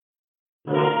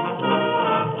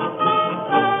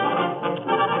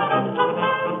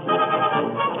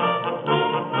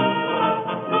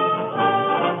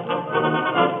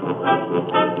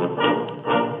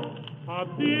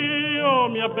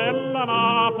mia bella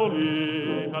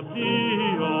Napoli,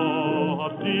 addio,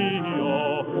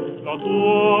 addio, la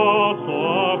tua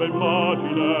soave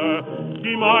immagine,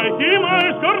 chi mai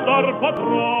scordar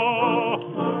potrà,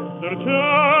 del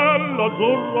cielo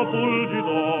azzurro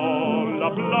fulgido, la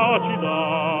placida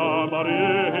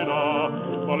marina,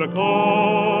 quale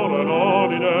cuore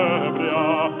non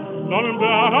inebria, non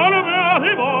bea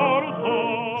di morto.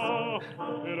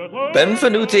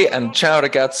 Benvenuti and ciao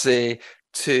ragazzi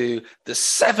to the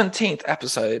 17th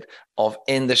episode of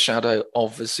In the Shadow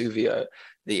of Vesuvio,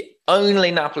 the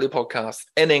only Napoli podcast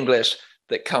in English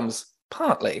that comes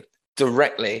partly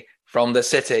directly from the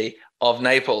city of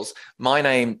Naples. My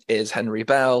name is Henry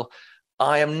Bell.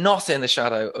 I am not in the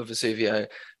shadow of Vesuvio,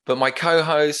 but my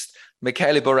co-host,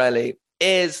 Michele Borelli,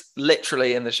 is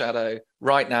literally in the shadow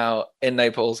right now in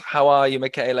Naples. How are you,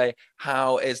 Michele?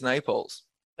 How is Naples?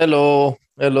 Hello,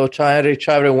 ciao Henry,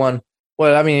 ciao everyone.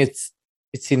 Well, I mean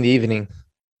it's in the evening,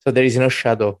 so there is no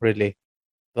shadow really.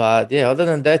 But yeah, other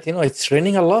than that, it's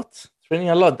raining a lot. It's raining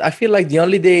a lot. I feel like the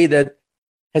only day that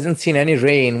hasn't seen any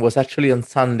rain was actually on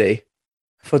Sunday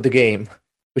for the game,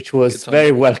 which was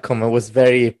very welcome. It was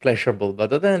very pleasurable.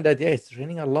 But other than that, yeah, it's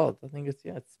raining a lot. I think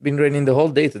it's been raining the whole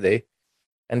day today,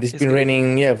 and it's been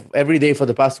raining every day for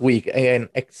the past week, and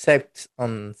except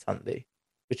on Sunday,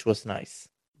 which was nice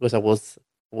because I was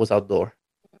outdoor.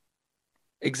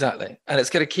 Exactly. And it's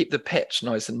going to keep the pitch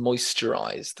nice and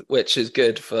moisturized, which is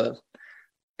good for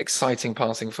exciting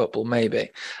passing football, maybe.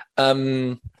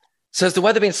 So has the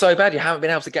weather been so bad you haven't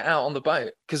been able to get out on the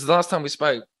boat? Because the last time we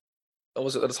spoke, or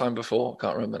was it the time before?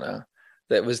 Can't remember now.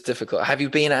 That it was difficult. Have you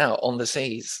been out on the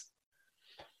seas?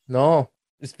 No,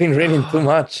 it's been raining too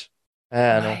much.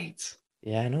 Right.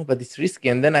 Yeah, I know, but it's risky.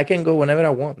 And then I can go whenever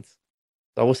I want.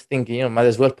 So I was thinking, might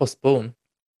as well postpone.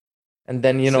 And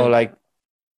then, like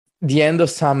the end of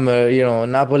summer,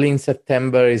 Napoli in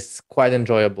September is quite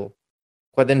enjoyable.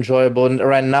 And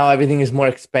right now, everything is more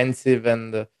expensive.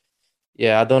 And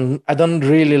I don't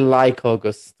really like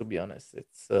August, to be honest.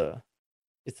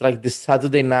 It's like the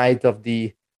Saturday night of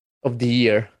the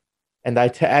year. And I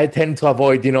tend to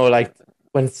avoid, like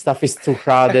when stuff is too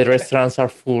crowded, restaurants are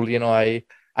full,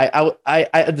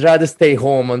 I'd rather stay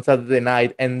home on Saturday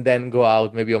night and then go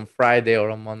out maybe on Friday or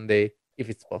on Monday if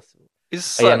it's possible. It's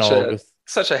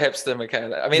such a hipster,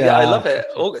 Michele. I mean, I love it.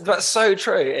 That's so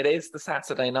true. It is the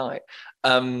Saturday night.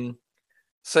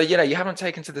 So, you haven't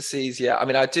taken to the seas yet. I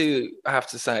mean, I do have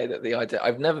to say that the idea,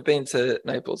 I've never been to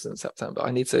Naples in September.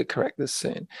 I need to correct this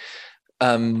soon.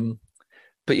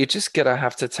 But you're just going to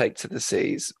have to take to the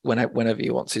seas whenever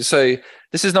you want to. So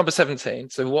this is number 17.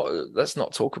 So let's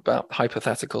not talk about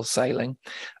hypothetical sailing.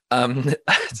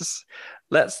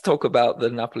 Let's talk about the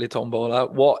Napoli Tombola.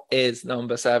 What is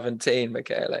number 17,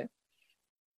 Michele?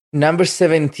 Number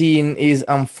 17 is,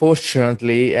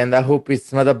 unfortunately, and I hope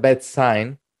it's not a bad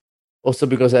sign, also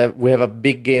because we have a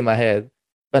big game ahead.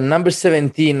 But number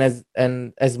 17,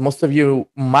 as most of you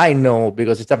might know,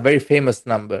 because it's a very famous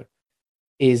number,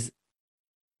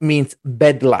 means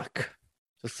bad luck.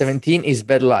 So 17 is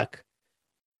bad luck.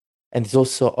 And it's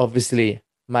also obviously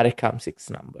Marek Hamšík's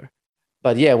number.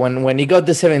 But yeah, when he got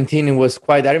the 17, it was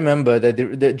quite, I remember that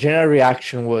the general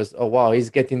reaction was, oh wow,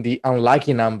 he's getting the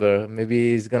unlucky number.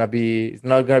 Maybe it's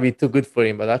not gonna be too good for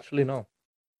him. But actually no.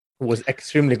 It was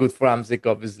extremely good for Hamšík,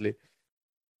 obviously.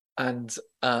 And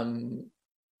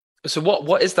so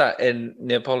what is that in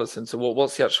Neapolitan? So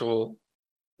what's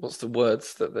the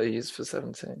words that they use for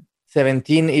 17?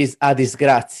 17 is a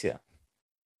disgrazia.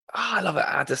 I love it.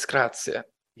 A disgrazia.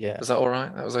 Yeah. Was that all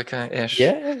right? That was okay-ish.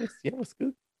 Yeah, it was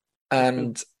good.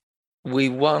 And we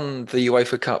won the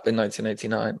UEFA Cup in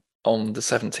 1989 on the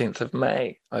 17th of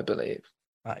May, I believe.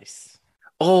 Nice.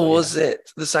 Or was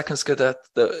it the second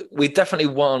Scudetto? We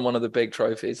definitely won one of the big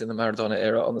trophies in the Maradona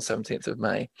era on the 17th of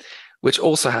May, which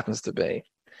also happens to be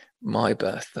my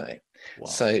birthday. Wow.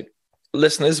 So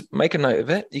listeners, make a note of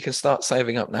it. You can start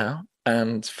saving up now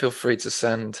and feel free to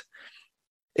send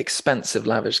expensive,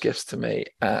 lavish gifts to me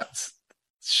at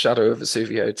Shadow of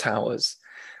Vesuvio Towers.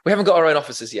 We haven't got our own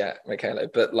offices yet, Michele,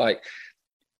 but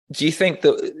do you think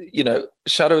that,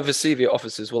 Shadow of Vesuvio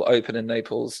offices will open in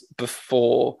Naples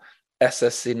before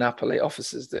SSC Napoli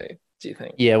offices do you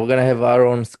think? Yeah, we're going to have our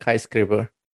own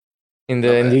skyscraper in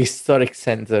the historic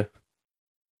center.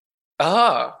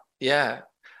 Ah, yeah.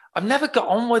 I've never got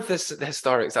on with the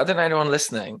historics. I don't know anyone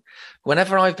listening.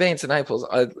 Whenever I've been to Naples,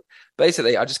 I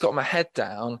just got my head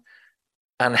down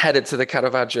and headed to the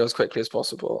Caravaggio as quickly as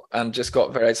possible and just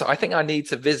got so I think I need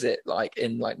to visit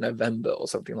in November or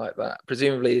something like that.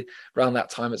 Presumably around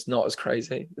that time it's not as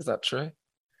crazy. Is that true?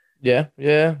 Yeah.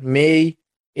 May,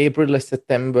 April and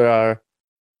September are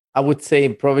I would say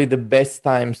probably the best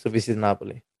times to visit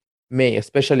Napoli. May,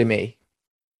 especially May.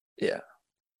 Yeah.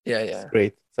 It's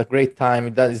great. It's a great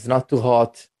time. It's not too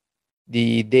hot.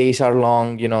 The days are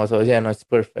long, so yeah, no, it's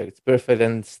perfect. It's perfect,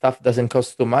 and stuff doesn't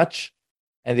cost too much,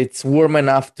 and it's warm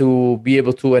enough to be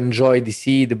able to enjoy the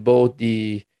sea, the boat,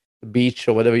 the beach,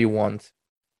 or whatever you want.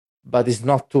 But it's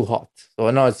not too hot,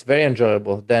 so no, it's very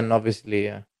enjoyable. Then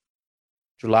obviously,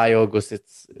 July, August,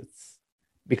 it's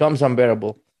becomes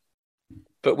unbearable.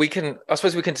 But I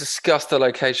suppose we can discuss the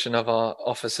location of our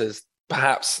offices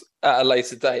perhaps at a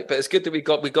later date. But it's good that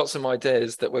we got some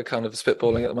ideas that we're kind of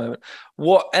spitballing at the moment.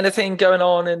 Anything going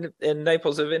on in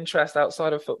Naples of interest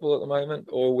outside of football at the moment,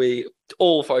 or are we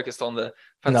all focused on the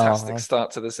fantastic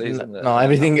start to the season? No,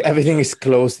 everything is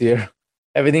closed here.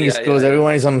 Everything is closed.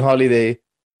 Everyone is on holiday,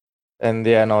 and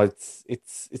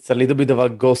it's a little bit of a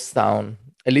ghost town,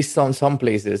 at least on some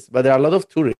places. But there are a lot of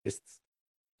tourists.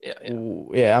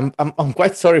 I'm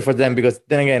quite sorry for them, because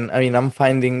then again, I mean, I'm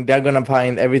finding they're gonna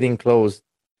find everything closed.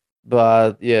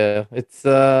 But it's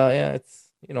I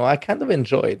kind of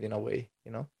enjoy it in a way,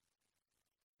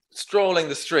 strolling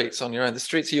the streets on your own. The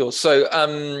streets are yours. So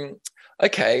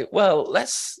okay, well,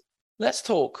 let's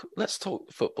talk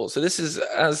football. So this is,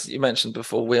 as you mentioned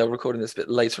before, we are recording this a bit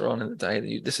later on in the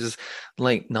day. This is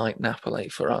late night Napoli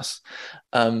for us.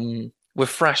 We're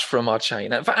fresh from our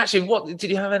chain. In fact, actually, what did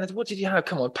you have?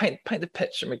 Come on, paint the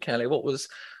picture, Michele. What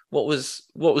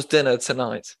was dinner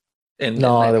tonight in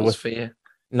Naples for you?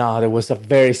 No, there was a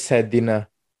very sad dinner.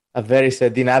 I've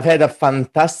had a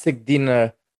fantastic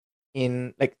dinner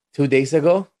in like 2 days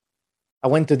ago. I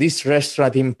went to this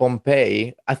restaurant in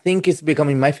Pompeii. I think it's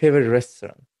becoming my favorite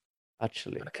restaurant,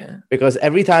 actually. Okay. Because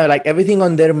every time, like, everything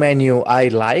on their menu I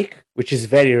like, which is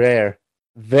very rare,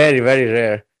 very, very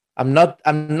rare. I'm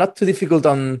not too difficult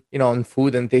on on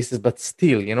food and tastes, but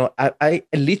still, I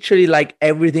literally like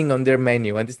everything on their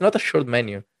menu, and it's not a short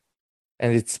menu,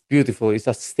 and it's beautiful. It's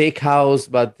a steakhouse,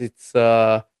 but it's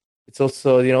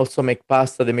also also make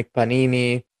pasta, they make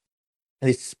panini,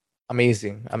 and it's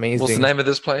amazing. What's the name of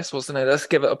this place? What's the name? Let's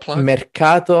give it a plug.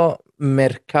 Mercato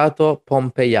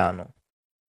Pompeiano.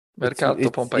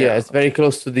 Pompeiano. Yeah, it's very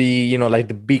close to the like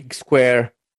the big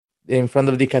square in front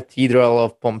of the Cathedral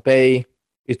of Pompeii.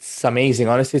 It's amazing.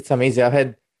 Honestly, it's amazing. I've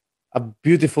had a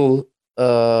beautiful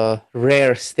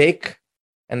rare steak,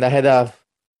 and I had a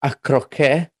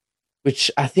croquet,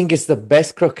 which I think is the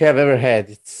best croquet I've ever had.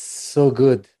 It's so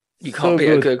good. You can't beat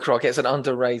a good croquet. It's an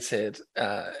underrated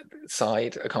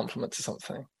side, a compliment to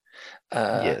something.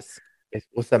 Yes, it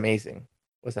was amazing.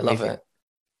 Love it.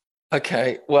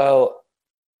 Okay, well,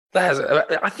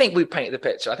 I think we painted the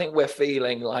picture. I think we're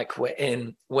feeling like we're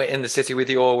in the city with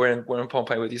you, or we're in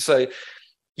Pompeii with you. So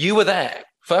you were there,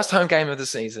 first home game of the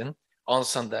season on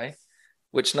Sunday,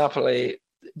 which Napoli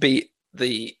beat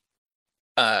the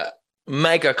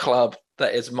mega club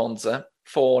that is Monza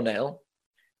 4-0,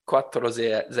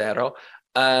 4-0.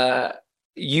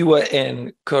 You were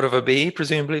in Curva B,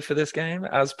 presumably, for this game,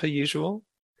 as per usual.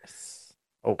 Yes.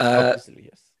 Oh, obviously,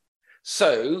 yes.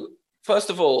 So, first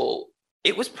of all,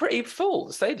 it was pretty full,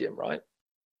 the stadium, right?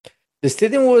 The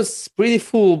stadium was pretty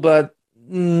full, but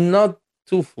not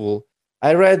too full.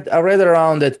 I read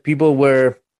around that people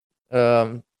were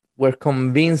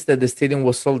convinced that the stadium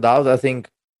was sold out. I think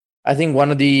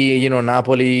one of the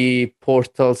Napoli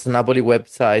portals, Napoli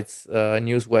websites,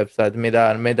 news website made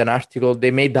an article.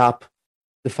 They made up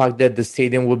the fact that the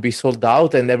stadium would be sold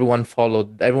out, and everyone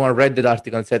followed. Everyone read that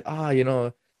article and said,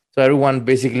 so everyone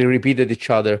basically repeated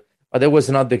each other. But that was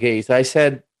not the case. I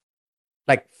said,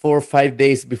 like 4 or 5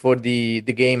 days before the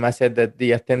game, I said that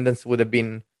the attendance would have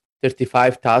been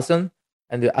 35,000.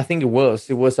 And I think it was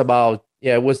about,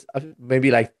 it was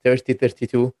maybe like 30,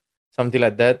 32, something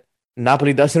like that.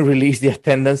 Napoli doesn't release the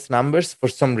attendance numbers for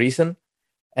some reason.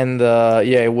 And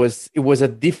it was a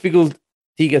difficult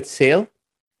ticket sale,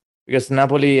 because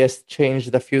Napoli has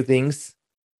changed a few things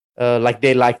like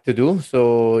they like to do.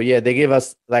 So they gave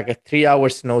us like a 3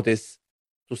 hours notice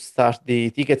to start the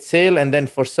ticket sale, and then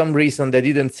for some reason they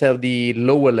didn't sell the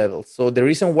lower levels. So the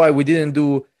reason why we didn't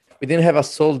have a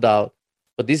sold out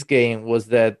for this game was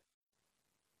that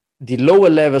the lower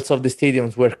levels of the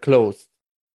stadiums were closed.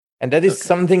 And that is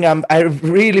something I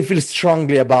really feel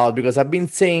strongly about, because I've been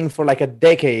saying for like a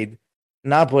decade,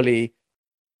 Napoli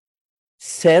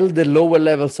sell the lower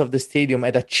levels of the stadium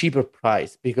at a cheaper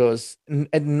price, because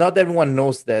not everyone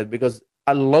knows that, because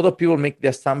a lot of people make the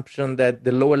assumption that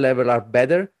the lower level are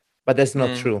better, but that's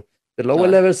not true. The lower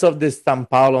levels of the San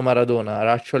Paolo Maradona are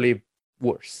actually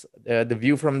worse. The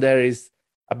view from there is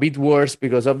a bit worse,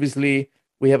 because obviously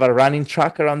we have a running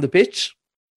track around the pitch.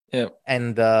 Yeah.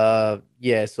 And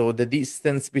so the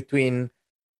distance between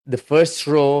the first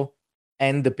row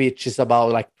and the pitch is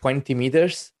about like 20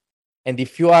 meters. And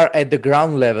if you are at the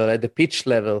ground level, at the pitch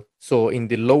level, so in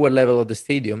the lower level of the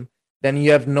stadium, then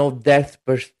you have no depth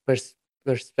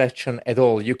perception at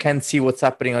all. You can't see what's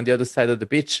happening on the other side of the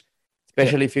pitch,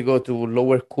 especially if you go to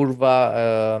lower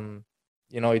curva.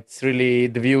 It's really,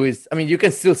 the view is, I mean, you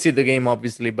can still see the game,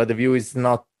 obviously, but the view is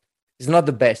not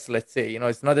the best, let's say.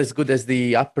 It's not as good as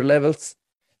the upper levels.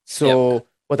 So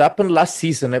what happened last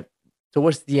season,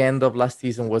 towards the end of last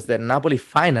season, was that Napoli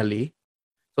finally,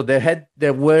 so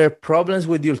there were problems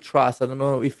with the Ultras. I don't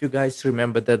know if you guys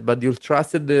remember that, but the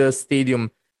Ultras at the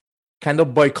stadium kind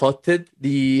of boycotted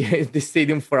the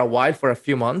stadium for a while, for a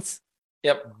few months.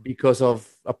 Yep. Because of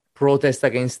a protest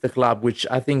against the club, which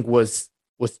I think was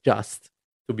just,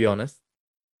 to be honest.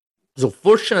 So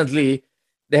fortunately,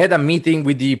 they had a meeting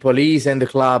with the police and the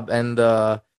club, and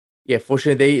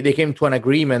fortunately they came to an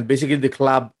agreement. Basically, the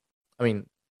club,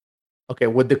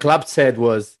 what the club said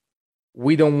was,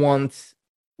 we don't want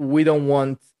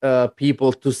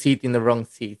people to sit in the wrong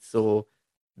seat. So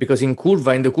because in the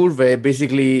curva,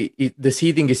 basically the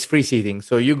seating is free seating.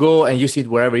 So you go and you sit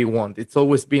wherever you want. It's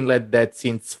always been like that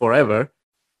since forever.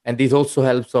 And this also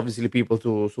helps, obviously, people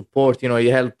to support.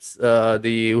 It helps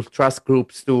the Ultras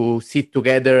groups to sit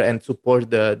together and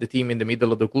support the team in the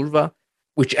middle of the curva,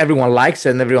 which everyone likes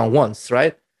and everyone wants,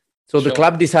 right? So the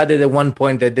club decided at one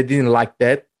point that they didn't like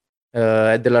that.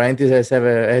 De Laurentiis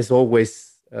has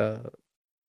always,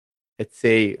 let's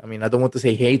say, I don't want to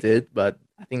say hated, but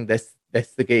I think that's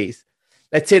the case.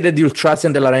 Let's say that the Ultras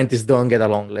and De Laurentiis don't get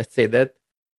along. Let's say that.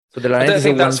 So I don't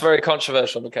think that's very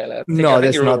controversial, Michele. I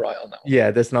think you're not right on that one.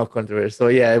 Yeah, that's not controversial. So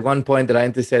at one point, De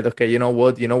Laurentiis said, okay, you know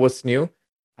what? You know what's new?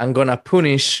 I'm going to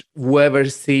punish whoever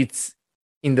sits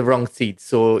in the wrong seat.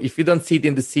 So if you don't sit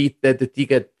in the seat that the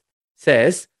ticket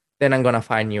says, then I'm going to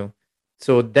fine you.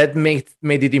 So that made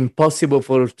it impossible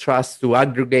for Ultras to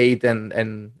aggregate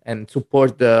and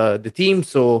support the team.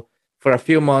 So for a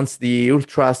few months, the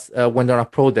Ultras went on a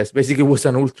protest. Basically, it was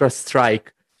an Ultra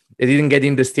strike. They didn't get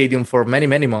in the stadium for many,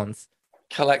 many months.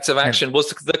 Collective action. Was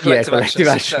the collective action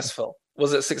successful?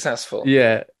 Was it successful?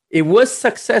 Yeah, it was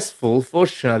successful,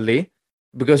 fortunately.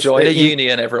 Because join a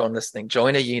union, everyone listening.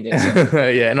 Join a union.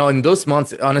 In those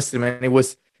months, honestly, man, it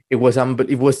was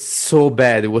so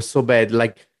bad. It was so bad.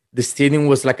 Like the stadium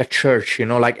was like a church,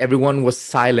 like everyone was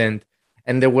silent,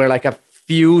 and there were like a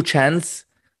few chants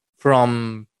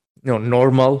from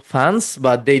normal fans,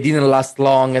 but they didn't last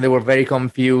long, and they were very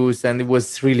confused, and it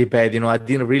was really bad. I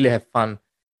didn't really have fun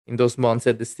in those months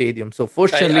at the stadium. So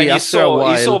fortunately, you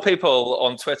saw people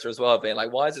on Twitter as well being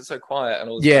like, "Why is it so quiet?" And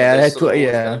all this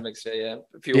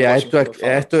I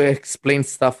had to explain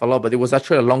stuff a lot, but it was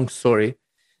actually a long story.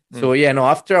 So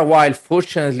after a while,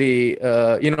 fortunately,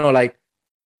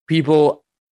 people,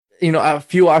 a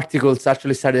few articles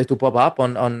actually started to pop up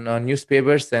on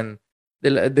newspapers, and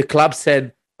the club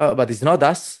said, "Oh, but it's not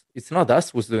us. It's not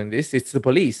us who's doing this. It's the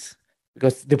police,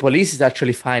 because the police is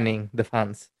actually fining the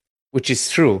fans," which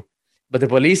is true. But the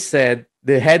police said,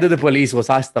 the head of the police was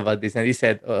asked about this, and he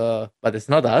said, "But it's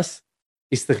not us.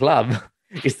 It's the club.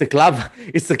 It's the club.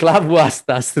 It's the club who asked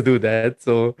us to do that."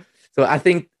 So I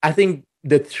think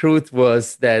the truth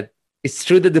was that it's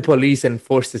true that the police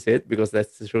enforces it, because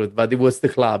that's the truth. But it was the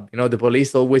club. The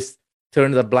police always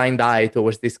turned a blind eye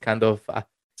towards this kind of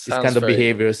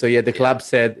behavior. So the club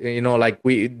said,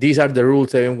 these are the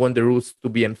rules, and we want the rules to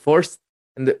be enforced.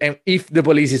 And if the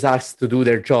police is asked to do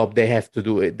their job, they have to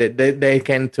do it. They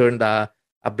can turn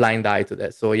a blind eye to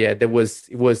that. So it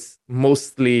was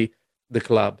mostly the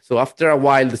club. So after a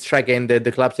while, the strike ended.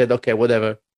 The club said, okay,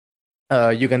 whatever,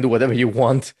 you can do whatever you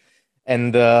want.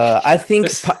 And I think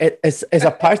as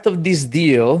a part of this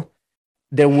deal,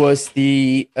 there was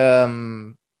the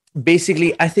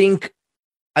basically, I think,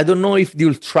 I don't know if the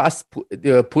Ultras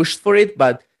pushed for it,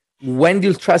 but when the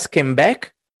Ultras came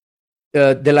back,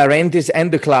 De Laurentiis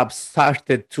and the club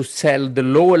started to sell the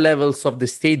lower levels of the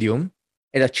stadium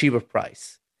at a cheaper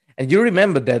price. And you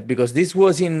remember that because this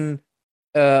was in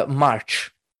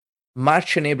March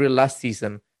and April last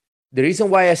season. The reason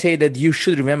why I say that you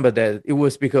should remember that, it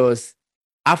was because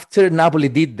after Napoli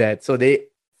did that, so they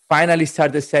finally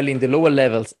started selling the lower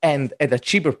levels and at a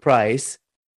cheaper price,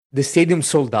 the stadium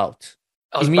sold out.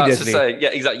 I was about to say, yeah,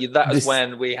 exactly. That is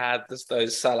when we had those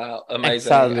sellout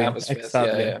amazing atmospheres.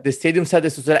 Exactly. Yeah. The stadium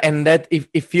started to sell, and that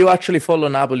if you actually follow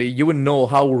Napoli, you will know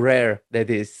how rare that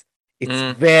is.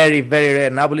 It's very, very rare.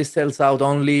 Napoli sells out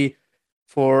only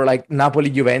for like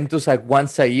Napoli-Juventus, like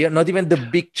once a year. Not even the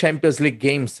big Champions League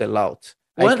games sell out.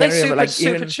 Weren't they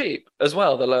super cheap as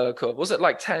well, the lower curve? Was it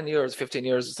like 10 euros, 15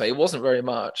 euros or so? It wasn't very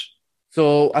much.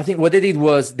 So I think what they did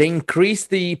was they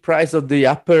increased the price of the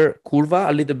upper curva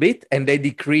a little bit, and they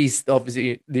decreased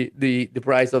obviously the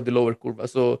price of the lower curva.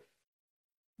 So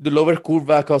the lower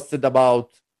curva costed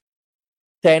about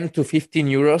 10 to 15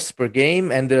 euros per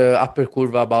game, and the upper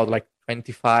curva about like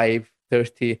 25,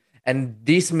 30. And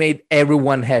this made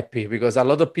everyone happy because a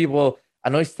lot of people, I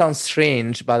know it sounds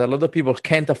strange, but a lot of people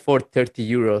can't afford 30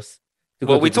 euros.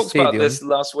 Well, we talked about this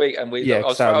last week, and I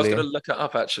was going to look it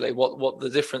up actually. What the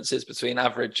difference is between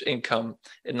average income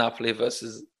in Napoli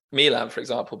versus Milan, for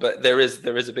example. But there is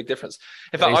a big difference.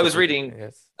 In fact, I was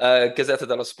reading Gazzetta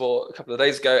dello Sport a couple of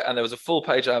days ago, and there was a full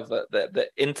page advert that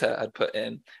Inter had put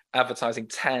in advertising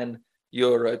 €10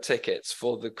 tickets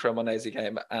for the Cremonese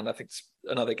game, and I think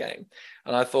another game.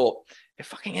 And I thought, if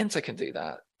fucking Inter can do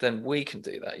that, then we can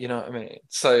do that. You know what I mean?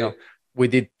 So. Yeah. We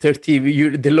did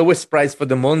 30. The lowest price for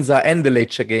the Monza and the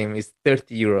Lecce game is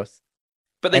 30 euros.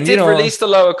 But they did release the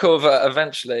lower curva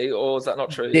eventually, or is that not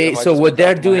true? So what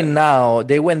they're doing now,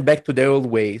 they went back to their old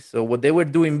ways. So what they were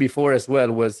doing before as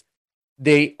well was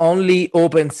they only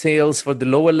open sales for the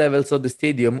lower levels of the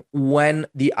stadium when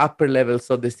the upper levels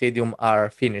of the stadium are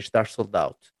finished, are sold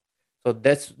out. So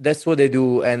that's what they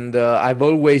do. And I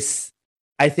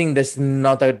think that's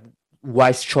not a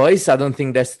wise choice. I don't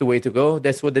think that's the way to go.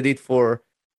 That's what they did for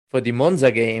the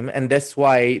Monza game, and that's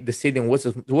why the stadium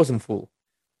wasn't full.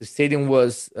 The stadium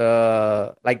was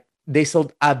like they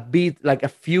sold a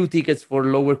few tickets for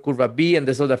lower curva B, and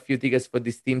they sold a few tickets for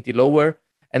distinctly lower,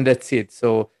 and that's it.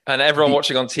 So and everyone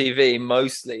watching on TV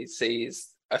mostly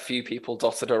sees a few people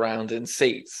dotted around in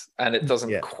seats, and it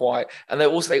doesn't quite. And they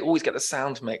always get the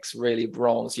sound mix really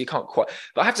wrong, so you can't quite.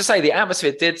 But I have to say, the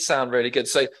atmosphere did sound really good.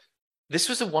 So. This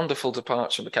was a wonderful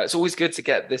departure, Michele. It's always good to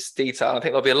get this detail. I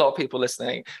think there'll be a lot of people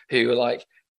listening who are like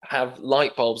have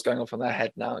light bulbs going off in their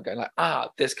head now and going like,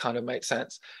 this kind of makes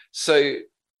sense. So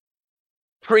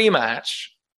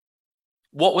pre-match,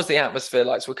 what was the atmosphere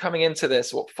like? So we're coming into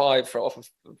this, off of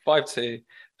 5-2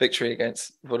 victory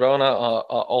against Verona, our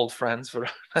old friends,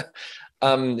 Verona,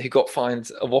 who got fined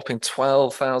a whopping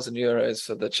 €12,000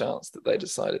 for the chance that they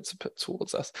decided to put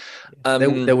towards us.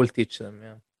 They will teach them,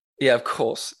 yeah. Yeah, of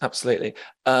course, absolutely.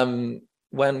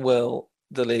 When will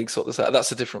the league sort this out?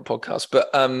 That's a different podcast.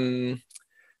 But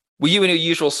were you in your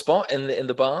usual spot in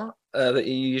the bar that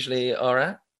you usually are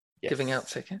at, giving out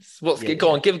tickets? Go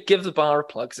on, give the bar a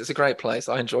plug, because it's a great place.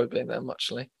 I enjoy being there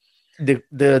muchly.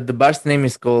 The bar's name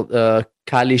is called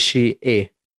Calici E,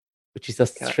 which is a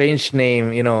strange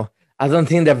name. You know, I don't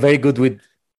think they're very good with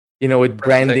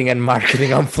branding and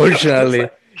marketing, unfortunately.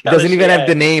 It doesn't even have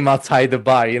the name outside the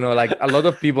bar, like a lot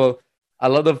of people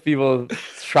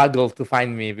struggle to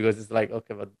find me because it's like,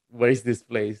 okay, but where is this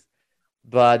place?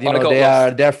 But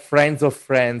they're friends of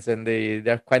friends, and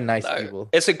they're quite nice people.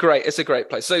 It's a great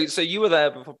place. So you were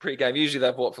there before pre-game. Usually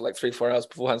they're for like 3-4 hours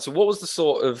beforehand. So what was the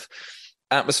sort of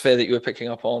atmosphere that you were picking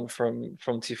up on from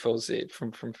tifosi,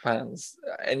 from fans?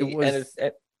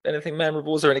 Anything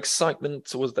memorable? Was there an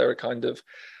excitement, or was there a kind of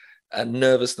a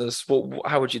nervousness?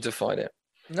 How would you define it?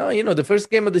 No, the first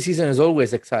game of the season is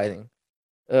always exciting.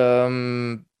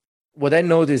 What I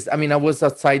noticed, I was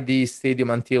outside the stadium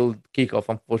until kickoff,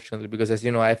 unfortunately, because as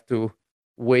you know, I have to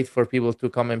wait for people to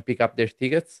come and pick up their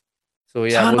tickets. So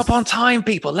turn up on time,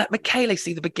 people. Let Michele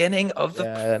see the beginning of the.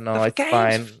 It's games.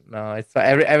 Fine. No, it's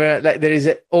fine. There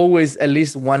is always at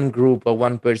least one group or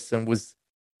one person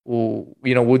who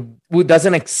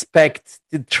doesn't expect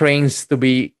the trains to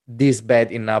be this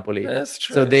bad in Napoli. That's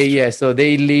true. So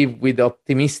they live with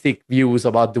optimistic views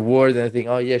about the world, and I think,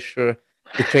 oh yeah, sure,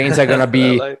 the trains are gonna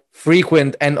be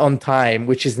frequent and on time,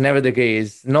 which is never the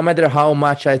case. No matter how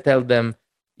much I tell them,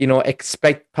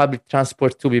 expect public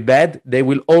transport to be bad, they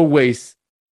will always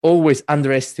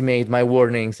underestimate my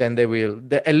warnings, and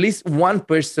at least one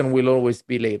person will always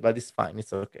be late, but it's fine,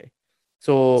 it's okay.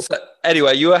 So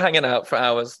anyway, you were hanging out for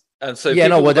hours, and so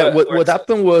what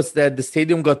happened was that the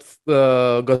stadium got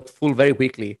full very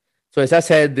quickly. So as I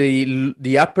said,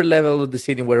 the upper level of the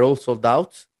stadium were all sold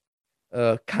out,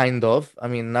 kind of.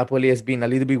 Napoli has been a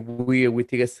little bit weird with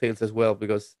ticket sales as well,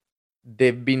 because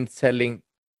they've been selling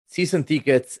season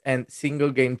tickets and single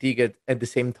game ticket at the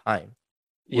same time,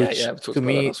 which to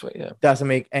me doesn't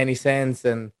make any sense.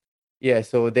 And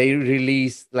so they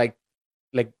released like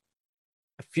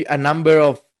a number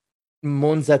of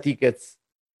Monza tickets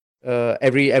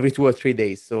every 2 or 3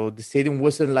 days. So the stadium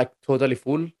wasn't like totally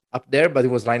full up there, but it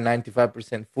was like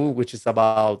 95% full, which is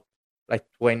about like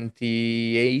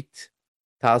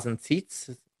 28,000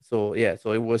 seats. So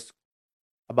so it was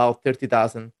about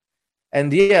 30,000.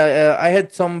 And I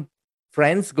had some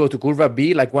friends go to Curva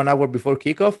B like 1 hour before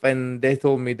kickoff, and they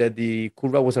told me that the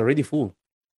Curva was already full.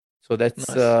 So that's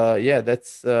Nice.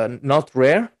 that's not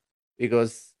rare,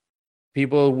 because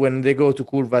people, when they go to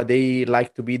Curva, they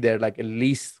like to be there like at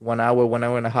least 1 hour, 1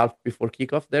 hour and a half before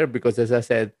kickoff there, because as I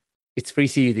said, it's free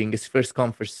seating, it's first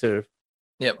come first serve,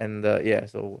 Yep. and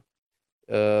so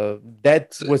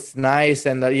that So, was nice.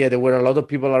 And yeah, there were a lot of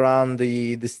people around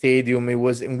the stadium. It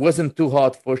wasn't too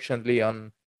hot, fortunately,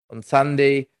 on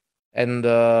Sunday. And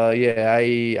yeah,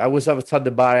 I was outside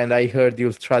the bar, and I heard the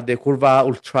Curva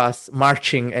Ultras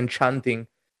marching and chanting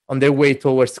on their way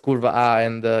towards Curva A.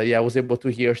 And yeah, I was able to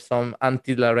hear some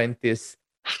anti-De Laurentiis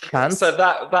so chants.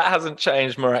 that hasn't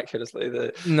changed miraculously.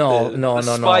 The No, the no, the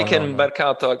no, no, spike no, in no.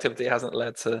 Mercato activity hasn't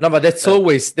led to. No, but Uh, that's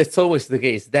always the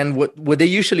case. Then what they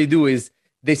usually do is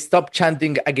they stop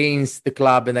chanting against the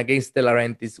club and against De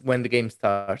Laurentiis when the game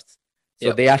starts. So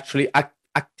yep. they actually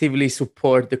actively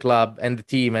support the club and the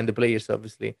team and the players,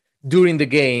 obviously, during the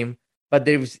game. But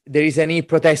there is any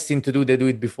protesting to do, they do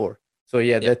it before. So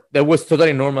yeah, Yep. that was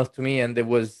totally normal to me, and it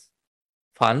was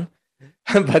fun.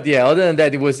 But yeah, other than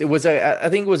that, I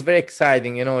think it was very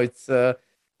exciting. It's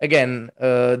again,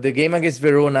 the game against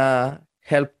Verona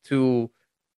helped to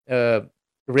uh,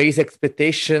 raise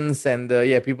expectations, and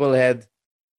yeah,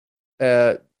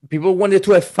 uh, people wanted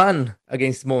to have fun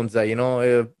against Monza.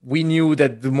 We knew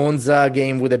that the Monza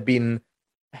game would have been,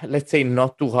 let's say,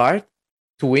 not too hard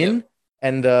to Yep. win.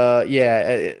 And yeah,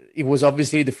 it was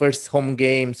obviously the first home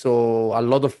game, so a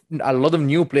lot of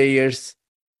new players.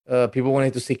 People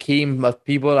wanted to see Kim, but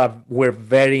were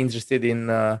very interested in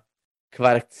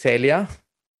Kvaratskhelia.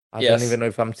 I don't Yes. even know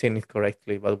if I'm saying it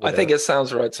correctly, but I think whatever. it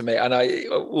sounds right to me, and I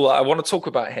want to talk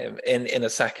about him in a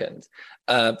second.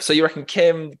 So you reckon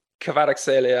Kim,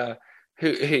 Kvaratskhelia,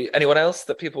 who anyone else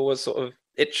that people were sort of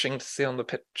itching to see on the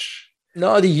pitch?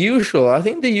 No, the usual. I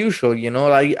think the usual.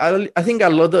 Like I think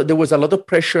there was a lot of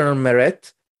pressure on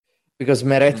Meret, because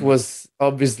Meret Mm. was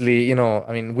obviously,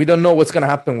 I mean, we don't know what's gonna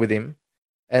happen with him,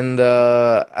 and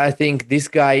I think this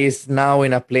guy is now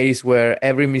in a place where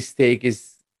every mistake is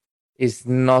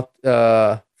not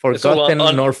It's all forgotten nor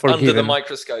under the forgiven.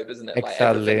 microscope, isn't it? Like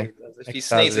everything he Exactly, does. If he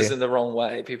sneezes exactly. in the wrong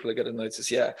way, people are going to notice.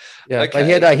 Yeah. Yeah, but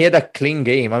Okay. he had a clean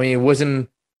game. I mean, it wasn't.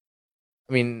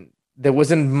 I mean, there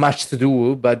wasn't much to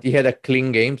do, but he had a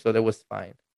clean game, so that was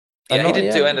fine. But Yeah, he no,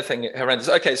 didn't do yeah, anything horrendous.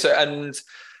 Okay, so and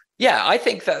yeah, I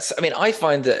think that's. I mean, I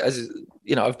find that as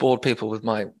I've bored people with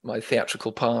my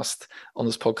theatrical past on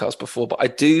this podcast before, but I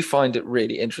do find it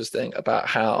really interesting about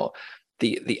how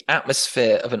the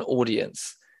atmosphere of an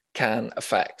audience can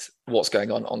affect what's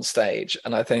going on stage,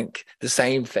 and I think the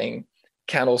same thing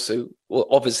can also, well,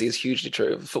 obviously, is hugely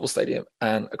true of a football stadium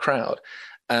and a crowd,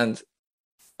 and.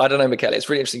 I don't know, Michele. It's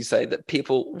really interesting to say that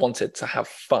people wanted to have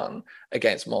fun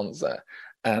against Monza,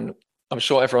 and I'm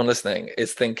sure everyone listening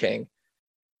is thinking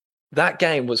that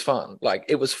game was fun. Like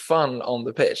it was fun on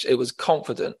the pitch. It was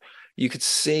confident. You could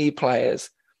see players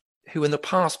who in the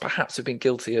past perhaps have been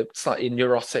guilty of slightly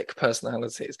neurotic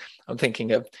personalities. I'm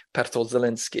thinking of Bertolt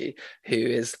Zelensky, who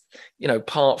is,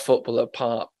 part footballer,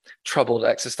 part troubled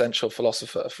existential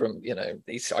philosopher from,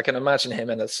 I can imagine him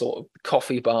in a sort of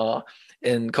coffee bar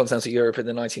in continental Europe in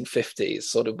the 1950s,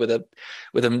 sort of with a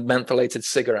mentholated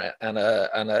cigarette and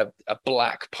a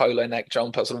black polo neck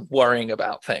jumper, sort of worrying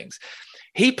about things.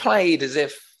 He played as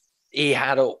if he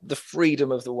had the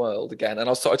freedom of the world again. And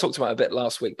I talked about it a bit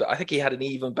last week, but I think he had an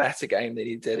even better game than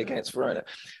he did against Verona.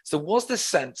 So was this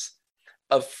sense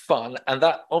of fun, and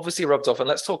that obviously rubbed off. And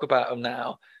let's talk about him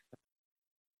now.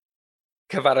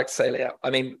 Kvaratskhelia. I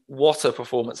mean, what a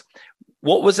performance.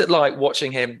 What was it like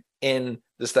watching him in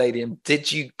the stadium?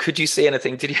 Could you see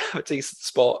anything? Did you have a decent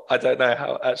spot? I don't know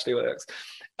how it actually works.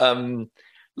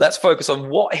 Let's focus on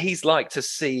what he's like to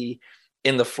see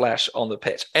in the flesh on the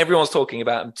pitch. Everyone's talking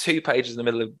about him. 2 pages in the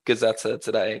middle of Gazzetta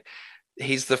today.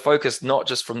 He's the focus not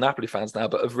just from Napoli fans now,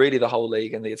 but of really the whole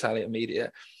league and the Italian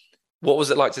media. What was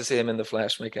it like to see him in the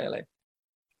flesh, Michele? it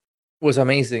was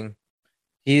amazing.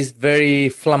 He's very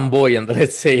flamboyant,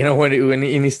 let's say, when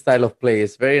in his style of play.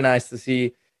 It's very nice to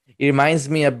see. It reminds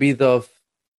me a bit of.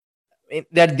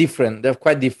 They're different. They're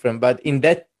quite different, but in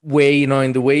that way,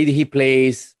 in the way that he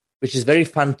plays, which is very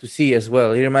fun to see as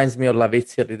well. He reminds me of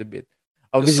Lavezzi a little bit.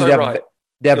 You're Obviously, so right.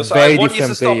 they're I very want you to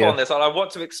different stop players. on this, and I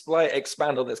want to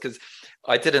expand on this because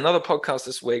I did another podcast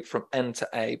this week from N to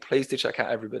A. Please do check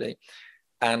out everybody,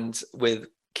 and with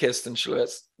Kirsten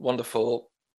Schlutz, wonderful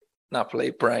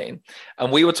Napoli brain,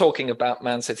 and we were talking about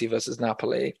Man City versus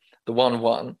Napoli, the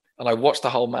 1-1, and I watched the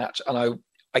whole match, and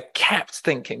I kept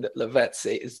thinking that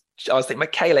Lavezzi I was thinking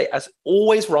Michele is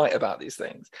always right about these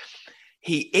things.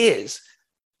 He is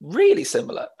really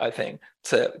similar, I think,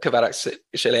 to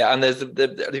Kvaratskhelia. And there's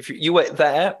if you were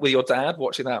there with your dad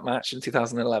watching that match in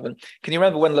 2011, can you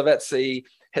remember when Lavezzi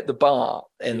hit the bar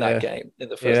in that game in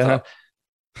the first half?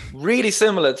 Really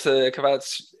similar to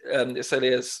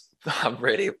Kvaratskhelia. I'm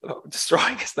really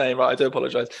destroying his name, right? I do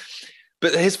apologize.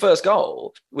 But his first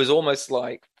goal was almost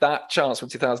like that chance from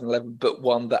 2011, but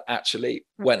one that actually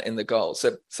went in the goal.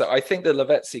 So I think the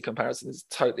Lavezzi comparison is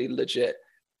totally legit.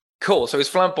 Cool. So he's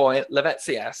flamboyant,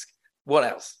 Lavezzi-esque. What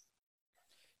else?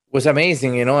 Was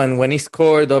amazing, and when he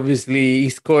scored, obviously he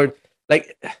scored.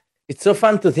 Like, it's so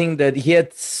fun to think that he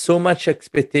had so much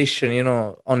expectation,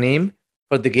 on him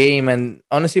for the game and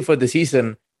honestly for the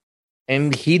season,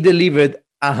 and he delivered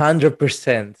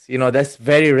 100%. That's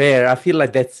very rare. I feel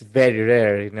like that's very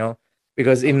rare,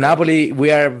 because in Napoli we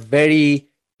are very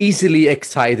easily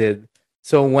excited.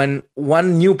 So when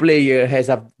one new player has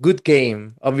a good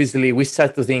game, obviously we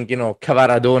start to think,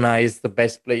 Cavaradona is the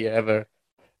best player ever.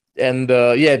 And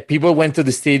people went to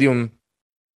the stadium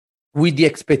with the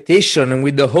expectation and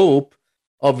with the hope,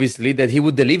 obviously, that he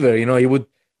would deliver. He would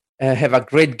have a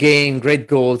great game, great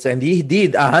goals, and he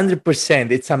did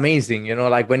 100%. It's amazing,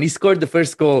 like when he scored the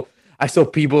first goal, I saw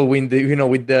people with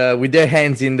their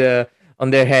hands on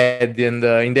their head and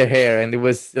in their hair, and it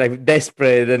was like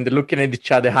desperate and looking at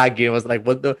each other, hugging. It was like,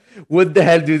 what the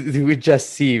hell did we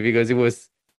just see? Because it was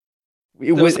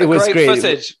great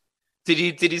footage.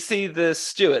 Did you see the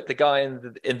Stewart, the guy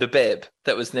in the bib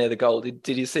that was near the goal? Did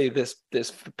you see this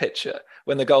picture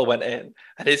when the goal went in?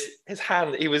 And his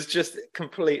hand, he was just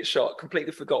complete shock,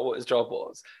 completely forgot what his job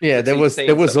was. Yeah, there was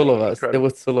all of us. Incredible. There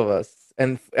was all of us,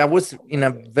 and I was in a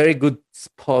very good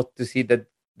spot to see that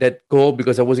goal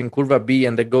because I was in Curva B,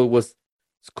 and the goal was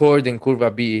scored in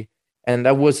Curva B, and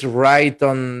I was right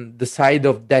on the side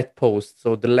of that post,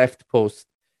 so the left post.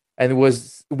 And it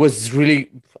was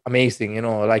really amazing,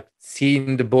 like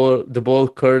seeing the ball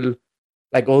curl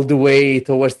like all the way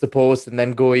towards the post and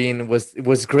then go in. It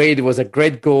was great. It was a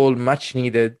great goal, much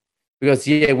needed, because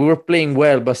we were playing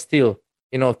well, but still,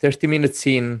 30 minutes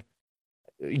in,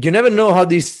 you never know how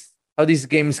these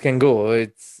games can go.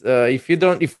 It's if you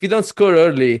don't score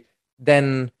early,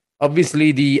 then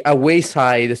obviously the away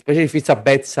side, especially if it's a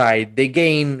bad side, they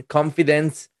gain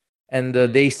confidence. And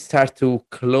they start to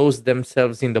close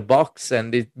themselves in the box,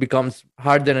 and it becomes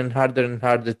harder and harder and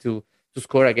harder to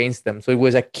score against them. So it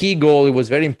was a key goal. It was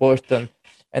very important.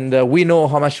 And we know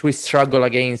how much we struggle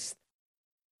against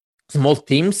small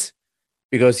teams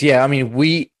because,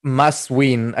 we must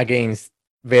win against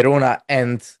Verona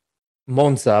and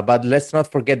Monza. But let's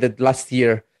not forget that last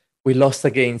year we lost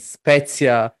against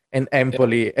Spezia and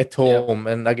Empoli at home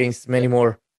and against many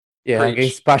more. Yeah,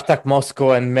 against Spartak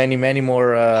Moscow and many, many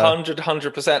more.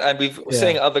 100%. And we've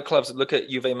seen other clubs. Look at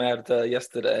Juve Merda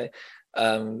yesterday,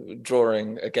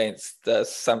 drawing against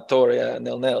Sampdoria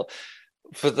 0-0.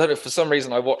 For some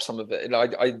reason, I watched some of it.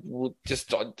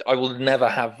 I will never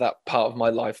have that part of my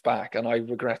life back, and I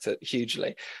regret it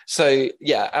hugely. So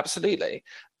yeah, absolutely.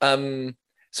 So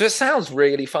it sounds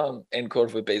really fun in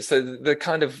Curva B. So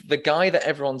the guy that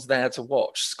everyone's there to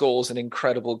watch scores an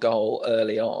incredible goal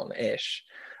early on-ish.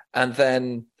 And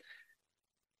then,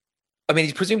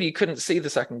 presumably you couldn't see the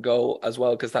second goal as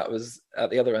well because that was at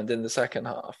the other end in the second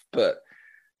half. But,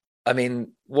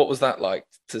 what was that like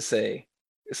to see?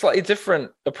 A slightly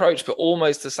different approach, but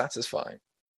almost as satisfying.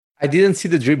 I didn't see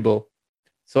the dribble,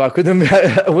 so I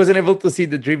wasn't able to see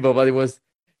the dribble, but it was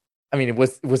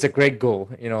a great goal.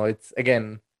 It's,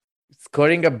 again,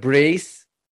 scoring a brace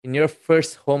in your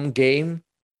first home game,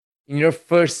 in your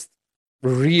first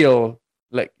real,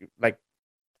 like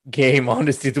game,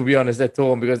 honestly, to be honest, at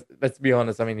home, because let's be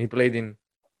honest, he played in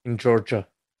Georgia.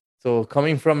 So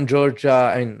coming from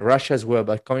Georgia, Russia as well,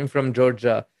 but coming from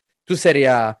Georgia to Serie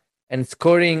A and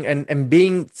scoring and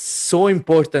being so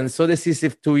important, so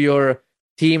decisive to your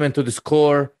team and to the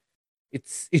score,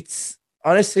 it's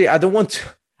honestly, I don't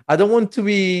want to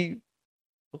be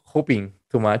hoping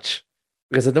too much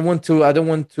because I don't want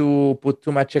to put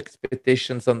too much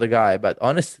expectations on the guy, but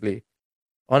honestly,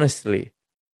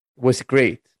 was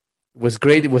great. It was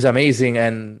great. It was amazing,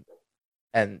 and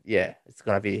it's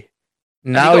gonna be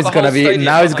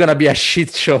it's gonna be a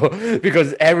shit show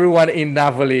because everyone in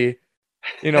Napoli,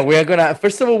 we are gonna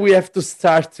first of all we have to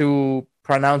start to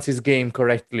pronounce his game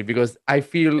correctly because I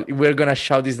feel we're gonna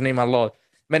shout his name a lot.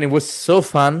 Man, it was so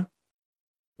fun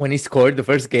when he scored the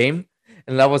first game,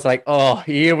 and I was like, oh,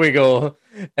 here we go.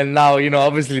 And now,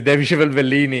 obviously David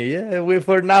Bellini, we're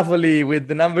for Napoli with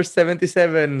the number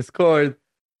 77 scored.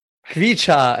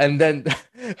 Kvicha, and then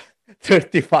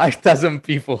 35,000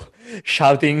 people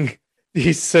shouting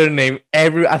his surname.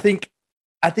 I think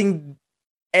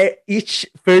each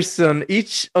person,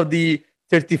 each of the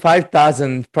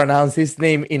 35,000 pronounced his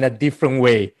name in a different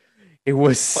way. It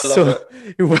was I love so.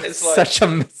 it. It was It's like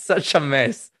such a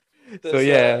mess. So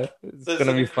yeah, it's there's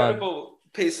gonna an be fun. incredible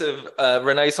piece of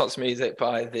Renaissance music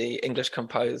by the English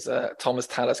composer Thomas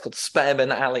Tallis called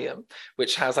Spearman Allium,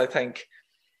 which has, I think,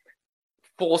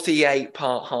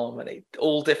 48-part harmony,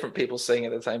 all different people singing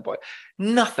at the same point.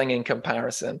 Nothing in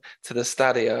comparison to the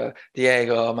Stadio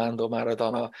Diego Armando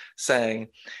Maradona saying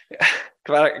in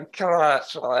 35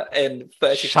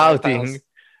 Shouting, pounds.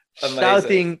 Amazing.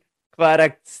 shouting,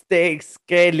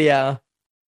 Kvaratskhelia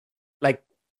like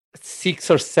 6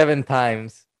 or 7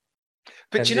 times.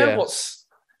 But you know what's,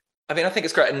 I mean, I think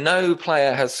it's great. No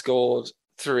player has scored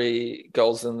 3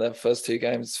 goals in the first 2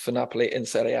 games for Napoli in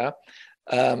Serie A.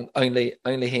 Only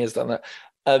he has done that.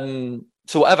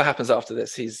 So whatever happens after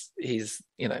this, he's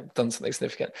done something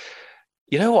significant.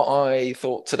 You know what I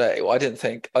thought today? Well, I didn't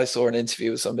think. I saw an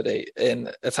interview with somebody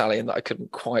in Italian that I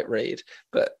couldn't quite read,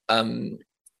 but and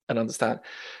understand.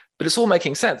 But it's all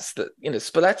making sense that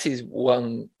Spalletti's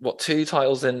won 2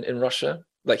 titles in Russia.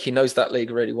 Like, he knows that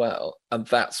league really well, and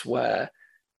that's where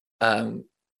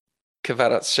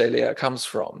Kvaratskhelia comes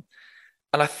from.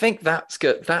 And I think that's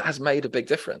good. That has made a big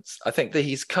difference. I think that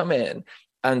he's come in,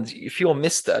 and if your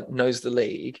mister knows the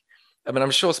league, I mean,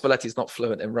 I'm sure Spalletti's not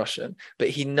fluent in Russian, but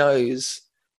he knows,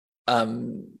 or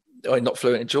not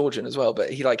fluent in Georgian as well, but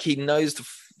he knows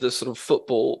the sort of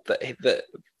football that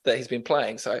he's been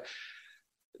playing. So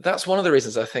that's one of the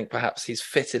reasons I think perhaps he's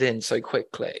fitted in so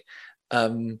quickly.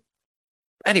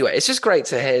 Anyway, it's just great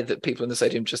to hear that people in the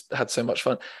stadium just had so much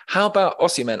fun. How about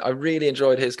Osimhen? I really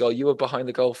enjoyed his goal. You were behind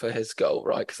the goal for his goal,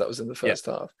 right? Because that was in the first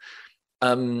half.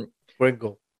 Great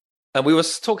goal. And we were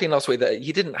talking last week that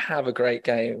he didn't have a great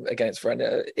game against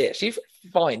Verona. Actually,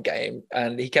 fine game,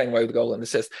 and he came away with a goal and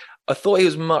assist. I thought he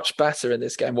was much better in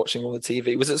this game watching on the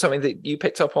TV. Was it something that you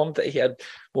picked up on, that he had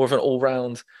more of an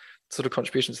all-round sort of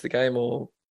contribution to the game, or?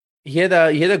 He had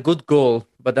a good goal,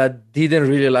 but I didn't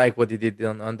really like what he did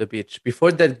on the pitch.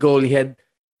 Before that goal, he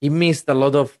missed a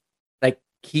lot of like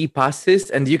key passes,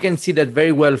 and you can see that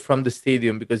very well from the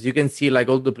stadium, because you can see like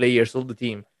all the players, all the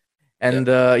team, and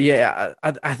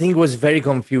I think it was very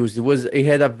confused. He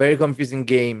had a very confusing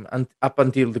game up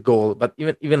until the goal, but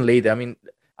even later. I mean,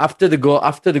 after the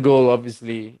goal,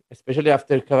 obviously, especially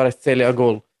after Kvaratskhelia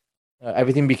goal,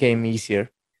 everything became easier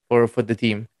for the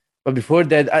team. But before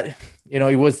that, I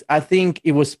think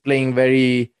it was playing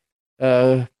very,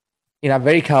 in a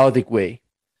very chaotic way,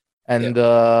 and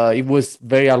it was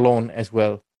very alone as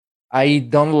well. I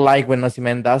don't like when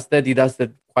Osimhen does that. He does that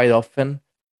quite often,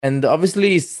 and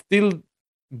obviously it's still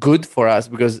good for us,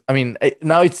 because I mean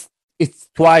now it's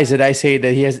twice that I say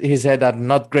that he's had a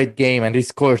not great game, and he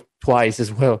scored twice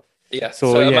as well. Yeah.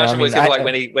 So imagine what it's gonna be like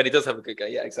when he does have a good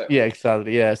game. Yeah, exactly. Yeah,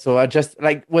 exactly. Yeah. So I just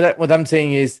like what I'm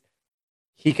saying is,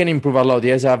 he can improve a lot. He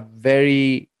has a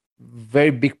very, very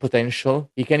big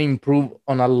potential. He can improve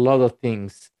on a lot of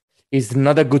things. He's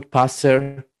not a good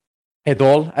passer at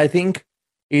all, I think.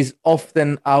 He's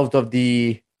often out of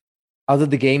the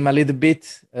game a little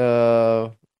bit,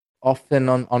 often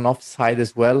on offside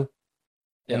as well.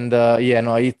 Yeah. And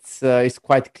it's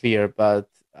quite clear. But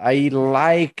I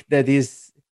like that he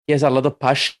has a lot of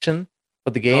passion for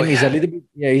the game. He's a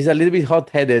little bit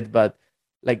hot-headed, but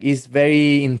like he's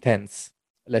very intense.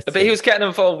 But he was getting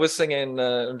involved with singing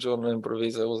Giorno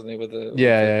Improviso, wasn't he?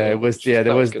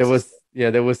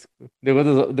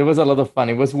 There was a lot of fun.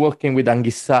 He was working with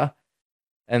Anguissa,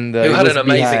 and who had an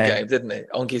amazing game, didn't he?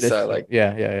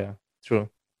 Anguissa, true.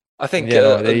 I think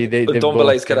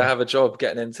Ndombele's going to have a job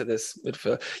getting into this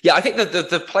midfield. Yeah, I think that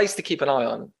the place to keep an eye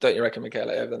on, don't you reckon, Michele,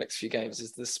 over the next few games,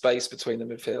 is the space between the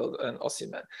midfield and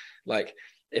Osimhen. Like,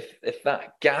 if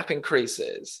that gap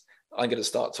increases, I'm going to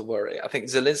start to worry. I think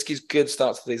Zielinski's good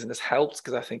start to the season has helped,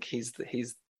 because I think he's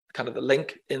kind of the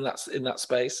link in that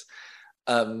space.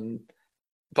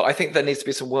 But I think there needs to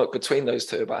be some work between those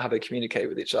two about how they communicate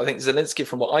with each other. I think Zielinski,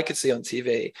 from what I could see on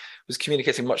TV, was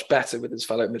communicating much better with his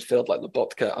fellow midfield like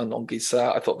Lobotka and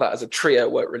Anguissa. I thought that as a trio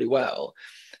worked really well.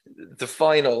 The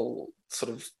final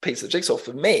sort of piece of the jigsaw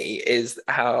for me is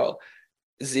how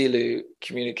Zilu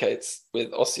communicates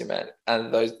with Osimhen,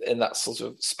 and those in that sort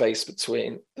of space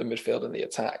between the midfield and the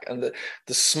attack. And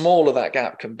the smaller that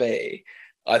gap can be,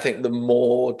 I think the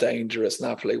more dangerous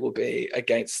Napoli will be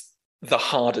against the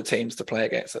harder teams to play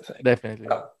against, I think. Definitely.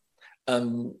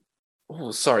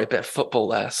 Sorry, a bit of football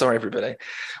there. Sorry, everybody.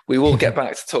 We will get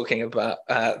back to talking about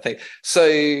things.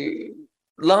 So,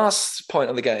 last point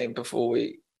on the game before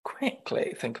we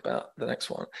quickly think about the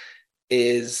next one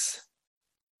is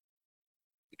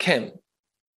Kim.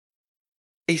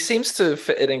 he seems to have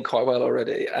fitted in quite well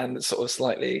already and sort of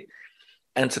slightly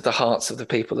entered the hearts of the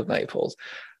people of Naples.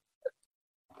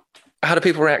 How do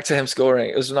people react to him scoring?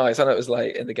 It was nice. I know it was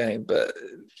late in the game, but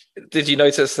did you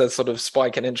notice a sort of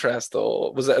spike in interest,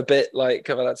 or was it a bit like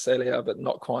Kvaratskhelia, but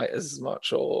not quite as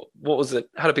much? Or what was it?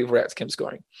 How do people react to him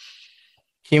scoring?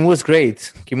 Kim was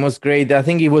great. I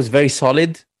think he was very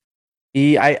solid.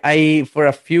 I for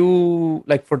a few,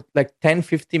 for 10,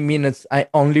 15 minutes, I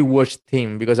only watched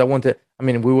him because I wanted,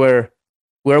 we were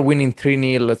winning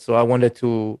 3-0, so I wanted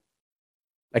to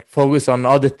focus on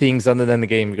other things other than the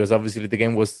game, because obviously the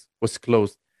game was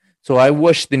closed. So I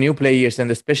watched the new players and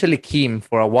especially Kim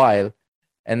for a while.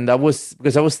 And I was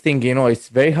thinking, it's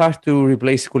very hard to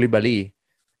replace Koulibaly,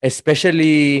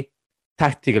 especially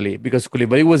tactically, because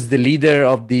Koulibaly was the leader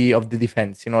of the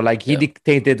defense. He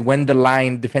dictated when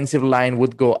the defensive line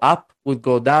would go up, would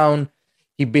go down.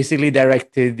 He basically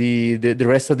directed the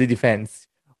rest of the defense.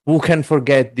 Who can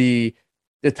forget the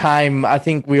time? I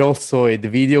think we all saw it, the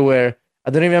video where, I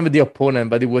don't remember the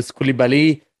opponent, but it was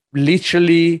Koulibaly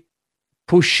literally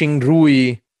pushing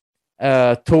Rui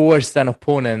towards an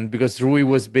opponent, because Rui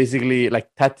was basically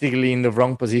tactically in the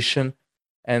wrong position,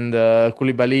 and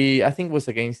Koulibaly, I think, was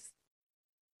against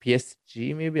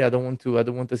PSG. Maybe I don't want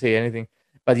to say anything,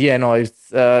 but yeah, no, it's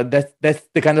that's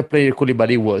the kind of player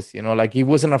Koulibaly was. He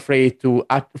wasn't afraid to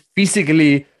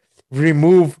physically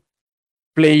remove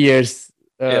players.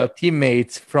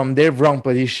 Teammates from their wrong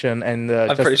position and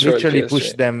just literally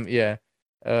push them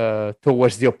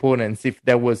towards the opponents if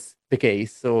that was the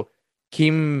case. So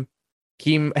Kim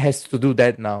has to do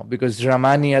that now, because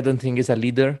Ramani, I don't think, is a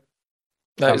leader.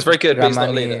 No, he's very good, but he's not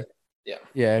a leader.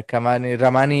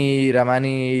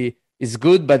 Ramani is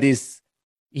good, but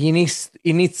he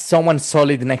needs someone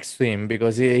solid next to him,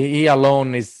 because he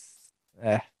alone is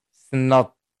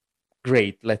not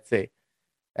great, let's say.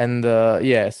 And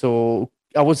so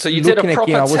I was you did a proper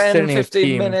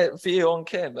 10-15 minute view on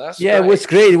Kim. That's great. It was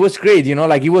great. It was great.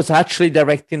 He was actually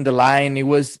directing the line. He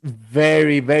was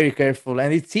very, very careful.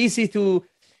 And it's easy to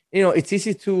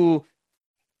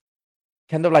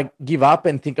kind of give up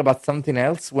and think about something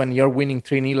else when you're winning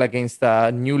 3-0 against a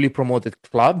newly promoted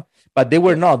club. But they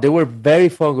were not. They were very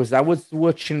focused. I was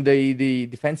watching the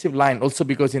defensive line also,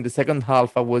 because in the second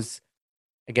half I was,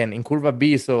 again, in Curva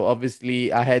B, so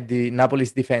obviously I had the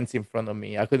Napoli's defense in front of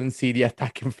me. I couldn't see the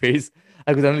attacking phase.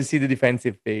 I could only see the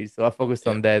defensive phase. So I focused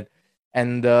on that.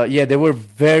 And they were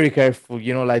very careful.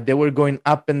 They were going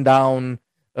up and down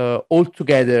all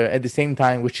together at the same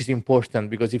time, which is important,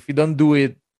 because if you don't do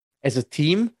it as a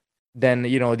team, then,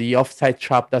 the offside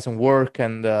trap doesn't work,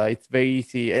 and it's very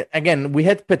easy. Again, we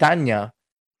had Petagna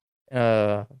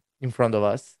in front of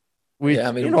us, which,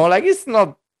 it's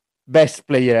not best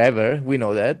player ever, we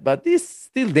know that, but he's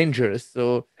still dangerous.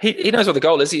 So he knows what the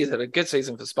goal is. He's had a good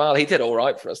season for Spal. He did all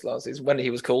right for us last season. When he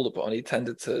was called upon, he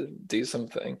tended to do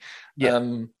something.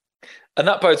 And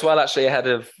that bodes well actually ahead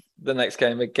of the next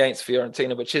game against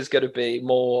Fiorentina, which is going to be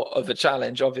more of a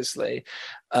challenge, obviously.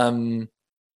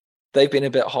 They've been a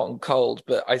bit hot and cold,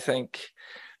 but I think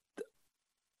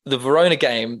the Verona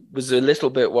game was a little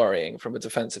bit worrying from a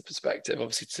defensive perspective,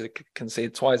 obviously, to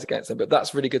concede twice against them. But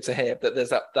that's really good to hear, that there's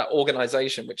that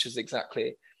organization, which is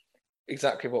exactly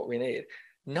what we need.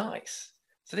 Nice.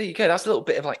 So there you go. That's a little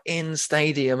bit of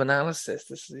in-stadium analysis.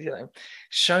 This is,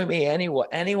 show me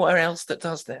anywhere else that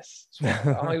does this.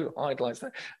 I'd like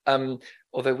that.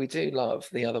 Although we do love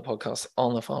the other podcasts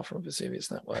on the Far From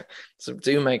Vesuvius network. So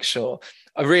do make sure.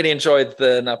 I really enjoyed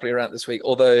the Napoli rant this week,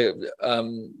 although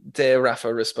dear Rafa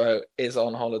Rispo is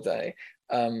on holiday.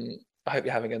 I hope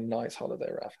you're having a nice holiday,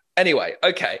 Rafa. Anyway,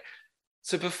 okay.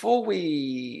 So before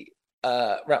we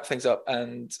wrap things up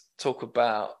and talk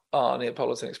about our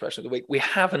Neapolitan expression of the week, we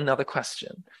have another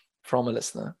question from a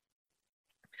listener.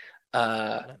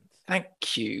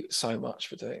 Thank you so much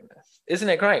for doing this. Isn't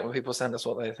it great when people send us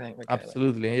what they think? Michele?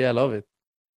 Absolutely. Yeah, I love it.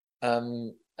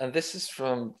 And this is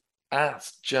from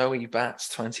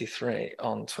 @JoeyBats23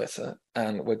 on Twitter,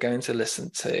 and we're going to listen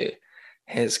to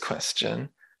his question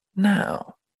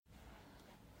now.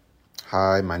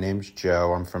 Hi, my name's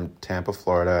Joe. I'm from Tampa,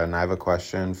 Florida, and I have a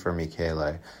question for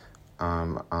Michele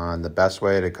on the best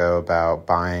way to go about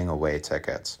buying away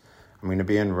tickets. I'm going to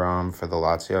be in Rome for the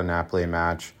Lazio-Napoli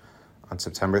match on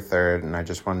September 3rd, and I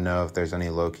just want to know if there's any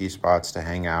low-key spots to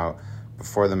hang out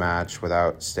before the match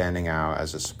without standing out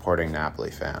as a supporting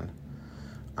Napoli fan.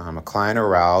 I'm a client of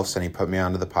Ralph's, and he put me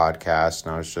onto the podcast,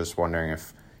 and I was just wondering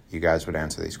if you guys would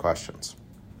answer these questions.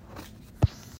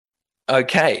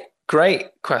 Okay, great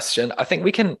question. I think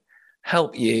we can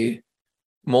help you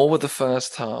more with the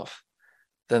first half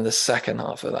than the second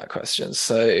half of that question.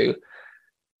 So,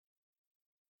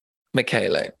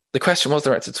 Michele, the question was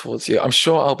directed towards you. I'm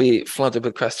sure I'll be flooded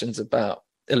with questions about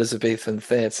Elizabethan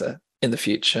theatre in the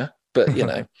future, but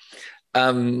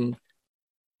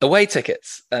away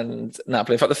tickets and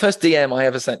Napoli. In fact, the first DM I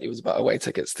ever sent you was about away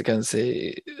tickets to go and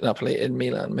see Napoli in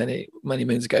Milan many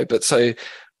moons ago. But so,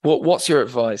 what's your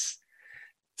advice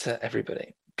to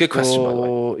everybody? Good question, by the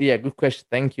way. Yeah, good question.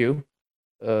 Thank you.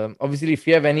 Obviously, if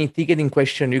you have any ticketing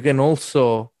question, you can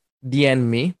also DM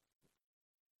me.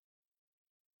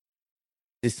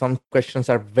 Some questions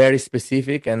are very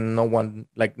specific, and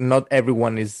not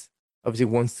everyone is obviously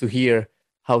wants to hear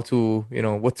how to,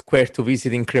 what square to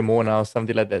visit in Cremona or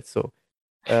something like that. So,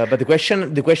 but the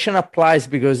question applies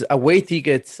because away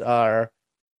tickets are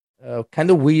kind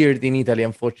of weird in Italy,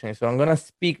 unfortunately. So I'm gonna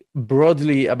speak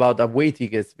broadly about away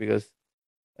tickets because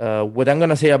what I'm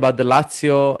gonna say about the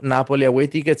Lazio Napoli away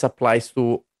tickets applies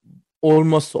to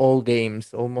almost all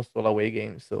games, almost all away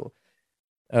games. So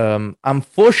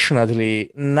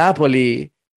unfortunately, Napoli's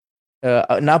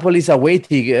away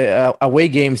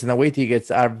games and away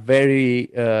tickets are very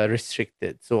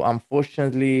restricted. So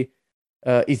unfortunately,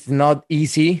 it's not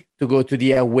easy to go to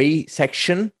the away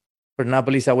section for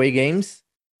Napoli's away games.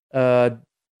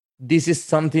 This is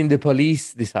something the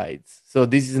police decides. So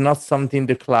this is not something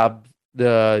the club,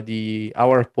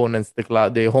 our opponents, the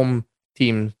club, the home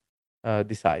team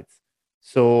decides.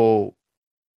 So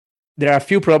there are a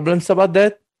few problems about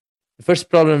that. The first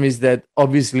problem is that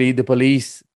obviously the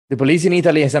police in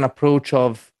Italy has an approach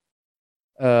of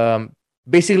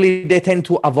basically they tend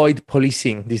to avoid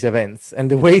policing these events, and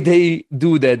the way they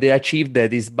do that, they achieve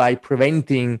that, is by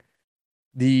preventing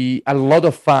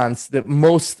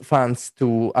most fans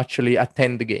to actually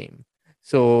attend the game.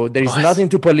 So there is nothing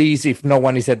to police if no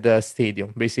one is at the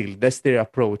stadium. Basically, that's their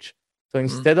approach. So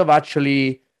instead of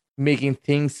actually making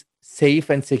things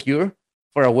safe and secure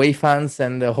for away fans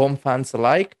and home fans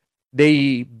alike,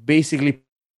 they basically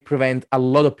prevent a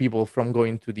lot of people from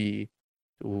going to the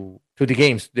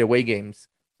games, the away games.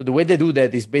 So the way they do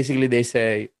that is basically they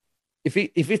say, if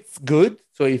it's good,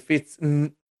 so if it's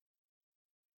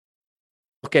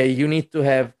okay, you need to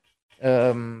have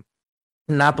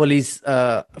Napoli's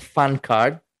fan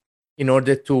card in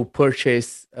order to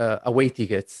purchase away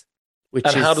tickets.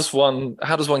 How does one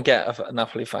get a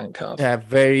Napoli fan card? Yeah,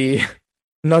 very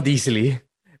not easily,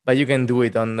 but you can do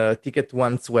it on Ticket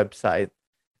One's website.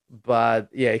 But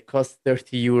yeah, it costs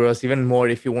 30 euros, even more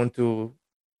if you want to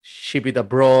ship it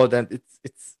abroad. And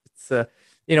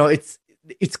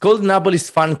it's called Napoli's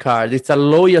fan card. It's a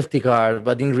loyalty card,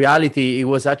 but in reality, it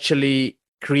was actually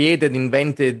created,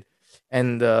 invented,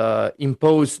 and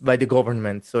imposed by the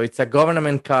government. So it's a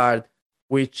government card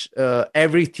which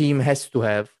every team has to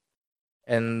have.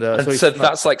 And so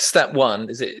that's like step one.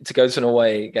 Is it to go to an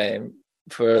away game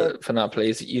for Napoli?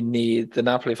 Is you need the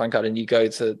Napoli fan card, and you go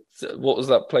to what was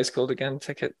that place called again?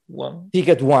 Ticket One.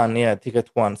 Ticket One, yeah,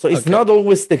 Ticket One. So it's not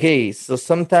always the case. So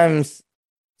sometimes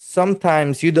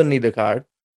you don't need a card,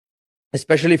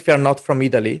 especially if you're not from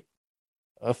Italy.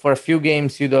 For a few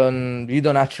games, you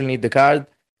don't actually need the card.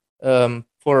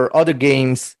 For other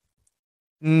games,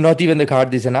 not even the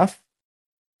card is enough.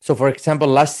 So, for example,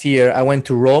 last year I went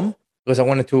to Rome because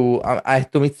I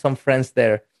had to meet some friends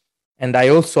there. And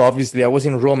I was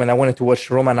in Rome and I wanted to watch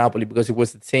Roma-Napoli because it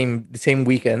was the same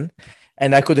weekend,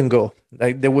 and I couldn't go.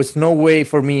 Like, there was no way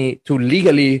for me to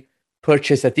legally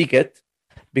purchase a ticket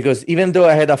because even though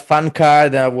I had a fan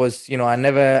card, I was, I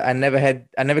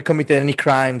never committed any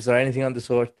crimes or anything of the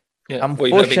sort. Yeah.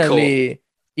 Unfortunately,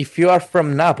 if you are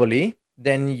from Napoli,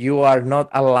 then you are not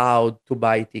allowed to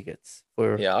buy tickets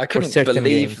for. Yeah, I couldn't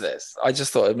believe this. I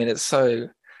just thought, it's so.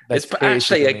 It's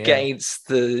actually against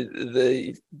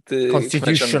the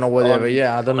Constitution or whatever.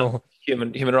 Yeah, I don't know.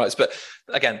 Human rights, but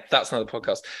again, that's another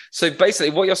podcast. So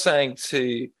basically, what you're saying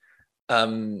to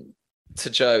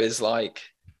Joe is like,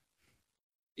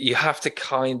 you have to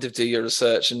kind of do your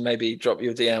research and maybe drop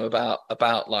your DM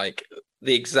about like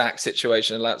the exact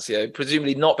situation in Lazio.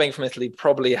 Presumably, not being from Italy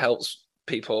probably helps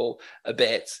people a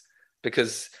bit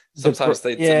because sometimes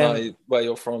they deny where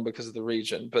you're from because of the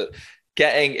region, but.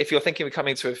 If you're thinking of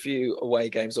coming to a few away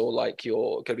games or like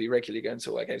you're going to be regularly going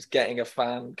to away games, getting a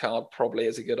fan card probably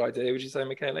is a good idea. Would you say,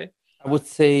 Michele? I would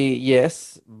say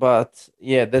yes, but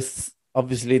yeah,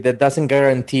 that doesn't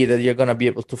guarantee that you're going to be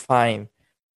able to find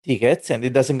tickets, and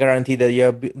it doesn't guarantee that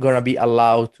you're going to be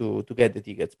allowed to get the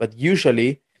tickets. But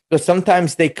usually, because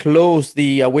sometimes they close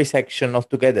the away section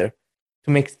altogether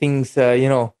to make things,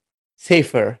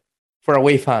 safer for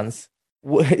away fans.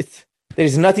 There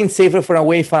is nothing safer for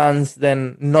away fans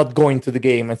than not going to the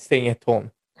game and staying at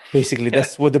home. Basically,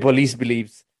 that's what the police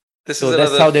believes. That's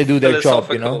how they do their job,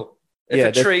 If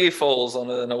a tree falls on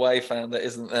an away fan that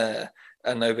isn't there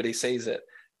and nobody sees it,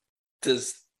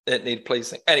 does it need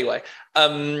policing? Anyway,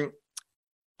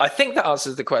 I think that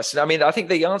answers the question. I mean, I think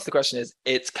the answer to the question is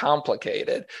it's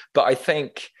complicated, but I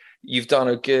think you've done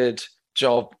a good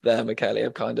job there, Michele,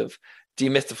 of kind of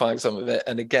demystifying some of it.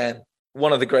 And again,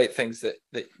 one of the great things that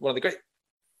one of the great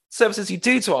services you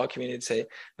do to our community,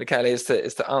 Michele, is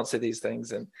to answer these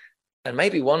things. And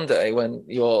maybe one day when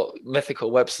your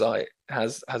mythical website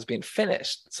has been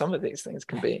finished, some of these things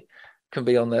can be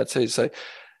on there too. So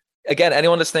again,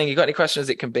 anyone listening, you got any questions?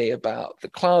 It can be about the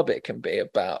club, it can be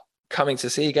about coming to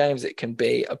see games, it can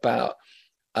be about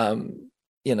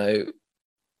the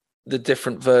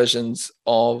different versions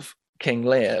of King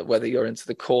Lear, whether you're into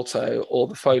the quarto or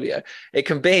the folio. It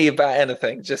can be about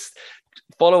anything. Just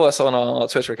follow us on our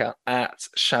Twitter account at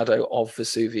Shadow of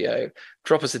Vesuvio.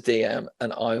 Drop us a DM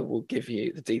and I will give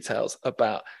you the details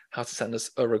about how to send us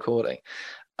a recording.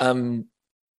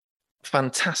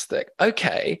 Fantastic.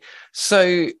 Okay,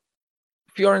 so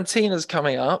Fiorentina's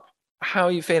coming up. How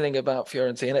are you feeling about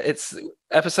Fiorentina? It's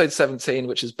episode 17,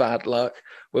 which is bad luck.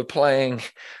 We're playing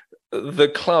the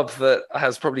club that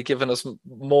has probably given us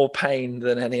more pain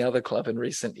than any other club in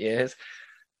recent years.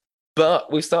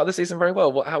 But we started the season very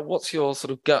well. What's your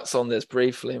sort of guts on this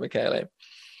briefly, Michele?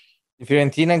 The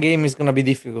Fiorentina game is going to be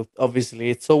difficult, obviously.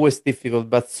 It's always difficult,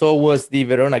 but so was the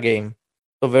Verona game.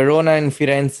 So Verona and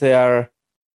Firenze are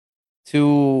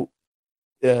two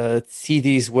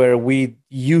cities where we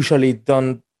usually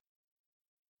don't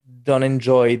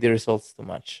enjoy the results too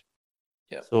much.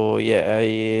 Yeah. So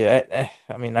yeah,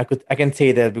 I mean, I can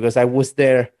say that because I was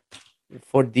there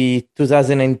for the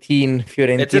 2018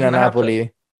 Fiorentina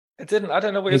Napoli. It didn't. I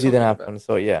don't know what it didn't happen. About.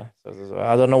 So yeah, so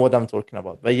I don't know what I'm talking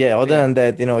about. But yeah, other than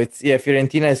that, it's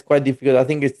Fiorentina is quite difficult. I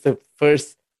think it's the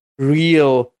first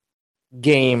real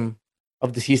game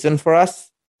of the season for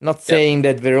us. Not saying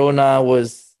that Verona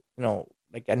was,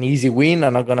 like an easy win.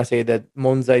 I'm not gonna say that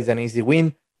Monza is an easy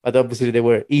win, but obviously they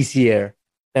were easier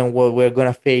than what we're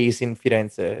gonna face in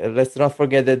Firenze. Let's not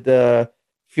forget that the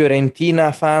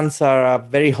Fiorentina fans are a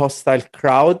very hostile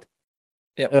crowd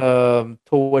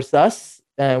towards us.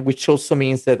 Which also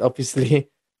means that obviously,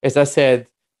 as I said,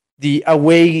 the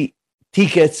away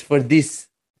tickets for this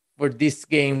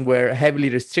game were heavily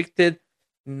restricted.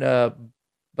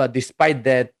 But despite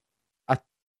that,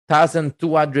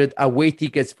 1,200 away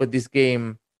tickets for this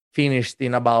game finished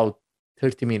in about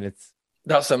 30 minutes.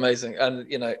 That's amazing.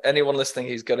 And, anyone listening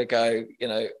who's going to go,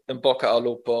 in Bocca al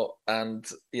Lupo and,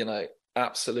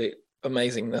 absolute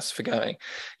amazingness for going.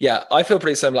 Yeah, I feel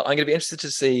pretty similar. I'm going to be interested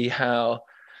to see how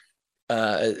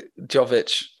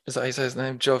Jovic, is that how you say his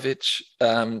name? Jovic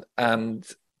and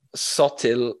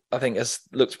Sotil, I think, has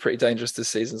looked pretty dangerous this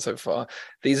season so far.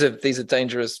 These are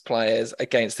dangerous players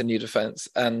against a new defense,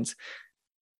 and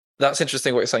that's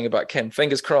interesting what you're saying about Kim.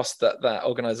 Fingers crossed that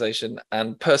organization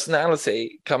and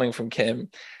personality coming from Kim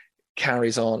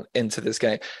carries on into this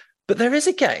game. But there is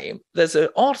a game. There's an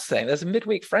odd thing. There's a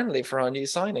midweek friendly for our new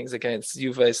signings against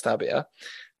Juve Stabia.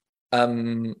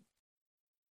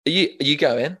 Are you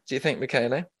going? Do you think,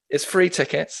 Michele? It's free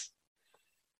tickets.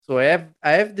 So I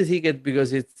have the ticket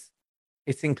because it's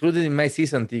included in my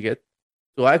season ticket.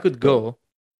 So I could go.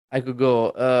 I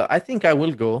think I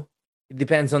will go. It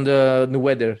depends on the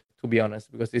weather, to be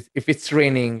honest. Because if it's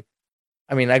raining,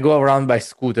 I mean, I go around by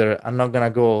scooter. I'm not gonna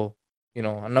go.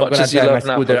 I'm not gonna drive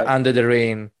my scooter under the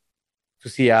rain to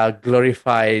see a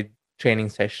glorified training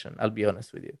session. I'll be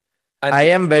honest with you. I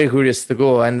am very curious to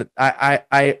go, and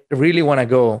I really want to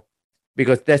go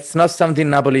because that's not something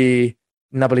Napoli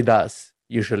does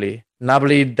usually.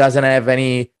 Napoli doesn't have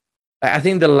any. I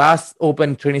think the last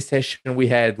open training session we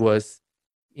had was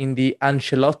in the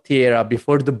Ancelotti era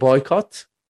before the boycott.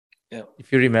 Yeah,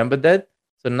 if you remember that.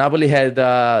 So Napoli had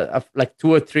like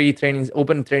 2 or 3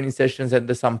 open training sessions at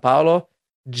the San Paolo,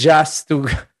 just to.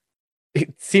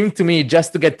 It seemed to me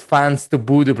just to get fans to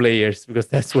boo the players because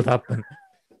that's what happened.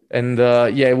 And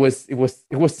it was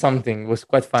something. It was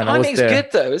quite fun. Timing's good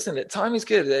though, isn't it? Timing's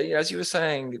good. As you were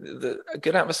saying, a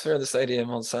good atmosphere in the stadium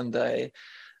on Sunday.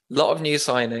 A lot of new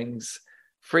signings,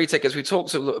 free tickets. We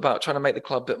talked about trying to make the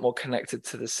club a bit more connected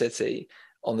to the city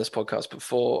on this podcast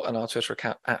before, and our Twitter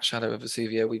account at Shadow of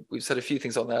Vesuvio. We've said a few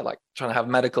things on there, like trying to have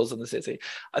medicals in the city.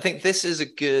 I think this is a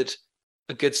good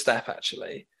step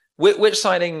actually. Which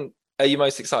signing are you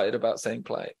most excited about seeing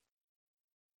play?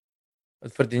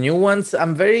 For the new ones,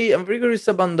 I'm very curious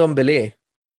about Ndombele,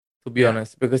 to be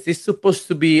honest, because he's supposed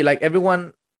to be like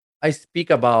everyone I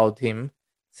speak about him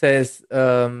says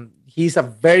he's a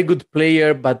very good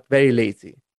player but very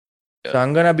lazy. Yeah. So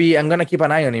I'm gonna keep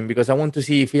an eye on him because I want to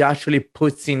see if he actually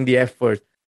puts in the effort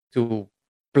to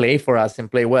play for us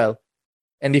and play well,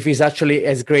 and if he's actually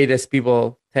as great as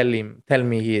people tell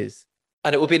me he is.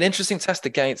 And it will be an interesting test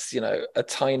against, a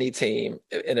tiny team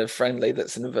in a friendly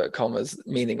that's in inverted commas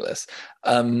meaningless.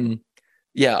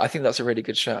 Yeah, I think that's a really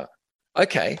good shout.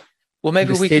 Okay, well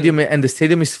maybe the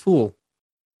stadium is full.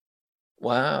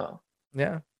 Wow.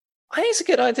 Yeah, I think it's a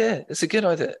good idea. It's a good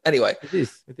idea. Anyway, it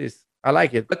is. I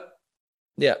like it.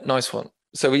 Yeah, nice one.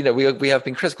 So we have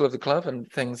been critical of the club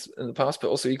and things in the past, but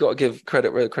also you got to give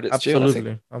credit where credit's due. I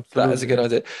think that is a good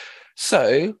idea.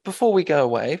 So before we go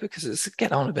away, because it's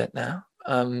getting on a bit now,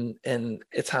 in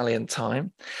Italian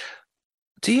time,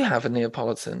 do you have a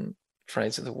Neapolitan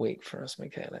phrase of the week for us,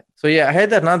 Michele? So yeah, I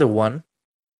had another one,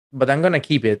 but I'm gonna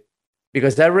keep it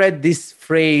because I read this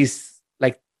phrase,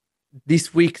 like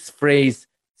this week's phrase,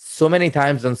 so many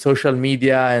times on social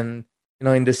media and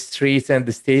in the streets and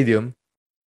the stadium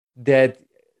that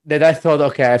I thought,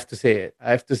 okay, I have to say it.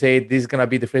 I have to say it. This is gonna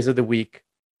be the phrase of the week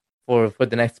for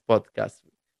the next podcast.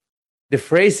 The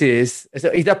phrase is, so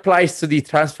it applies to the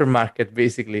transfer market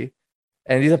basically,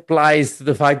 and it applies to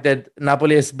the fact that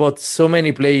Napoli has bought so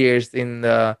many players in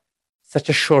such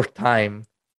a short time,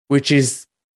 which is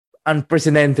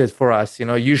unprecedented for us.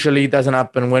 Usually it doesn't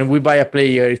happen. When we buy a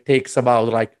player, it takes about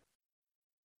like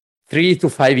 3 to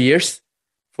 5 years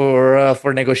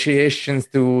for negotiations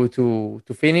to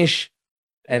finish,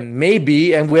 and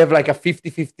we have like a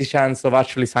 50-50 chance of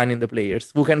actually signing the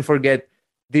players. Who can forget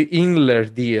the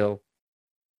Ingler deal,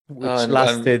 which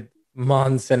lasted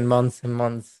months and months and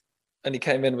months? And he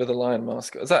came in with a lion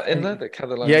mask. Was that Ingler that had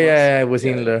the lion mask? Yeah, it was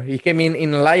Ingler. He came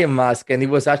in a lion mask, and he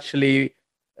was actually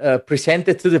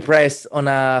presented to the press on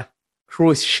a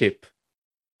cruise ship.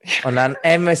 On an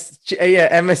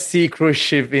MSC cruise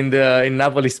ship in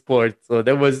Napoli Sport. So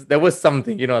there was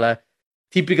something, like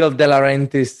typical De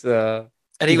Laurentiis.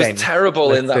 And he was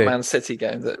terrible in that Man City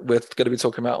game that we're going to be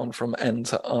talking about on From N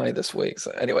to I this week. So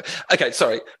anyway, okay,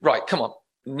 sorry. Right, come on.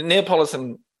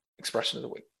 Neapolitan expression of the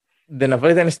week. The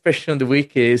Neapolitan expression of the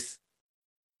week is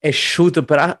 "Asciutto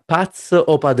pazzo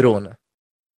o padrone."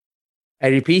 I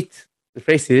repeat, the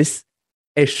phrase is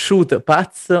 "Asciutto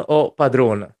pazzo o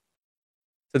padrone."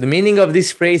 So the meaning of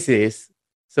this phrase is,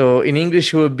 so in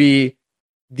English it would be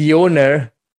the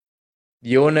owner,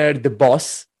 the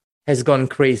boss has gone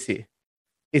crazy.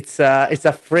 It's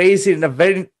a phrase, a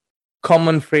very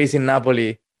common phrase in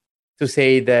Napoli to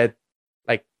say that,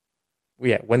 like,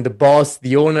 when the boss,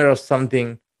 the owner of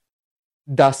something,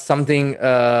 does something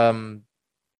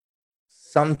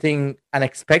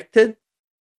unexpected,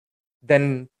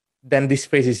 then this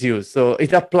phrase is used. So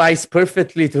it applies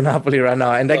perfectly to Napoli right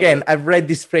now. And again, I've read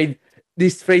this phrase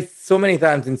so many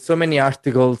times in so many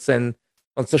articles and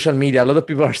on social media. A lot of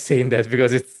people are saying that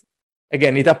because it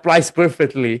applies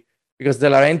perfectly, because De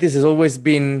Laurentiis has always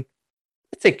been,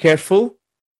 let's say, careful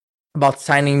about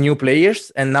signing new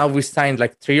players. And now we signed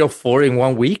like 3 or 4 in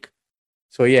 1 week.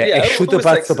 So asciutto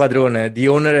pazzo padrone. The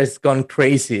owner has gone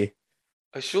crazy.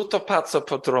 Asciutto pazzo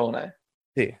padrone.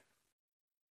 Sì.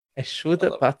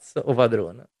 Asciutto pazzo o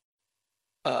padrone.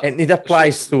 And it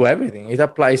applies to everything. It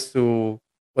applies to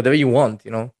whatever you want,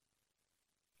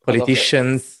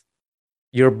 Politicians,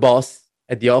 your boss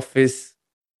at the office,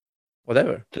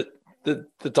 whatever.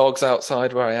 The dogs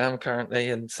outside where I am currently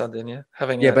in Sardinia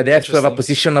having but they have to have a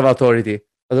position of authority.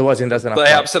 Otherwise, it doesn't apply.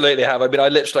 They absolutely have. I mean, I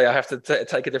have to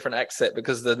take a different exit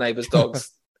because the neighbor's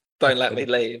dogs don't let me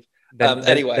leave.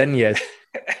 Anyway. Then yes.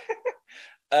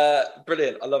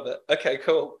 Brilliant. I love it. Okay,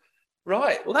 cool.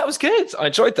 Right. Well, that was good. I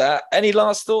enjoyed that. Any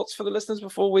last thoughts for the listeners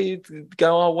before we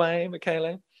go our way,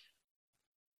 Michele?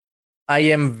 I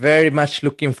am very much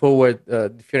looking forward to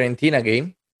the Fiorentina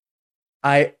game.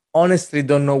 I honestly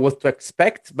don't know what to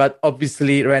expect, but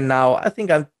obviously right now, I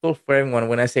think I'm told for everyone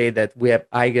when I say that we have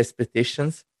high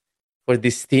expectations for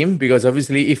this team, because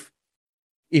obviously if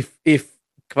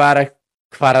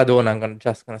Kvaradona, I'm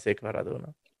just gonna say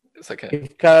Kvaradona. It's okay.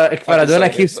 If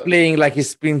Kvaradona keeps playing like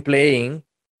he's been playing,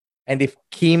 and if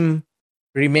Kim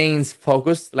remains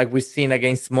focused like we've seen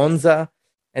against Monza,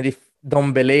 and if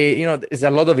Dombele, there's a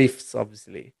lot of ifs,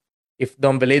 obviously. If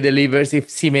Dombele delivers, if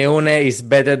Simeone is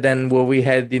better than what we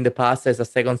had in the past as a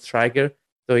second striker,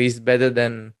 so he's better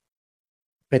than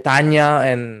Petagna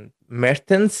and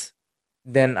Mertens,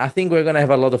 then I think we're going to have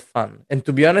a lot of fun. And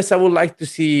to be honest, I would like to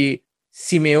see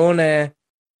Simeone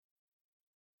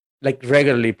like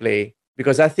regularly play,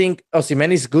 because I think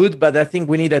Osimhen is good, but I think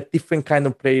we need a different kind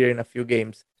of player in a few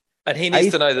games. And he needs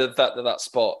to know that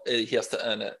spot, he has to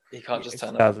earn it. He can't just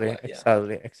turn up.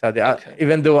 Exactly. Okay.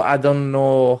 Even though I don't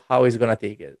know how he's going to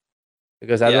take it,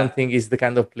 because I don't think he's the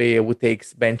kind of player who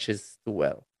takes benches too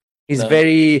well. He's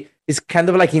kind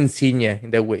of like Insigne in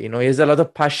that way. He has a lot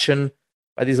of passion,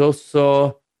 but he's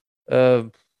also,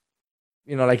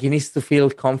 like he needs to feel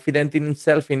confident in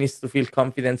himself. He needs to feel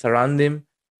confidence around him,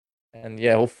 and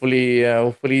yeah, hopefully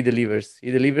he delivers.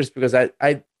 He delivers because I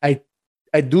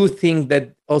do think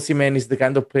that Osimhen is the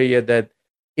kind of player that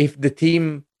if the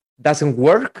team doesn't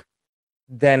work,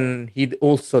 then he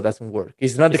also doesn't work.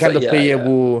 He's not the kind of player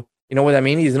who, you know what I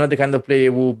mean? He's not the kind of player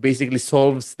who basically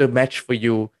solves the match for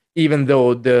you, even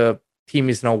though the team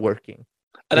is not working.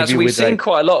 And actually, we've seen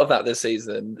quite a lot of that this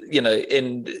season,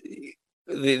 in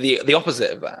the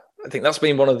opposite of that. I think that's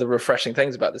been one of the refreshing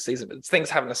things about the season. But things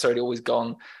haven't necessarily always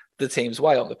gone the team's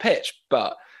way on the pitch,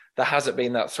 but there hasn't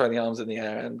been that throwing the arms in the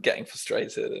air and getting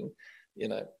frustrated and,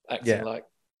 acting like,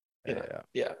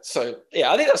 So,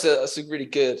 I think that's a really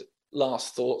good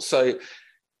last thought. So,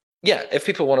 if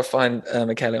people want to find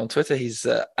Michele on Twitter, he's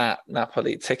at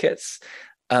Napoli Tickets.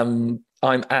 I'm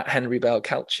at Henry Bell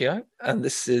Calcio, and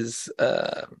this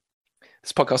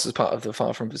podcast is part of the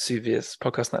Far From Vesuvius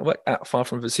podcast network, at Far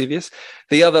From Vesuvius.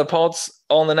 The other pods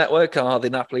on the network are the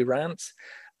Napoli Rant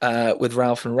with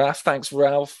Ralph and Raf. Thanks,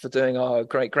 Ralph, for doing our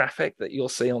great graphic that you'll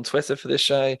see on Twitter for this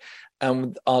show.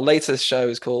 And our latest show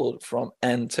is called From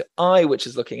N to I, which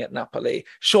is looking at Napoli,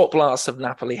 short blasts of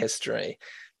Napoli history,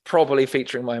 probably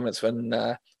featuring moments when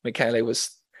Michele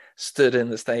was stood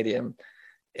in the stadium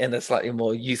in a slightly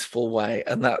more youthful way.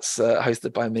 And that's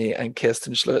hosted by me and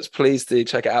Kirsten Schlutz. Please do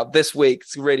check it out this week.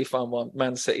 It's a really fun one.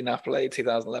 Man City, Napoli,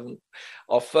 2011,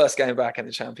 our first game back in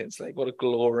the Champions League. What a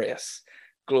glorious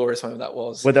moment that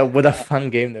was. What a fun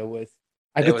game that was.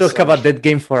 I could talk about that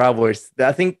game for hours.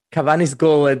 I think Cavani's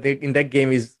goal in that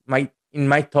game is in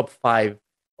my top 5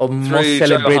 of most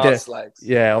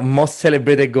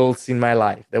celebrated goals in my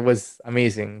life. That was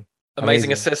amazing.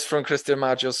 Amazing assist from Christian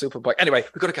Maggio, Superbike. Anyway,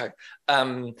 we've got to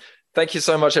go. Thank you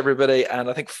so much, everybody. And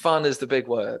I think fun is the big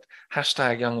word.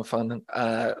 Hashtag young and fun.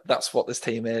 That's what this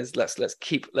team is. Let's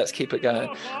keep it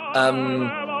going.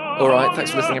 All right.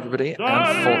 Thanks for listening, everybody.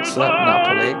 And Forza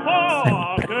Napoli.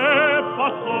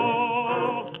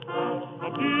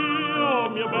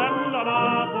 Addio, mia bella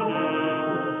Napoli.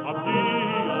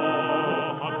 Addio,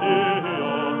 addio,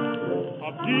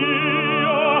 addio.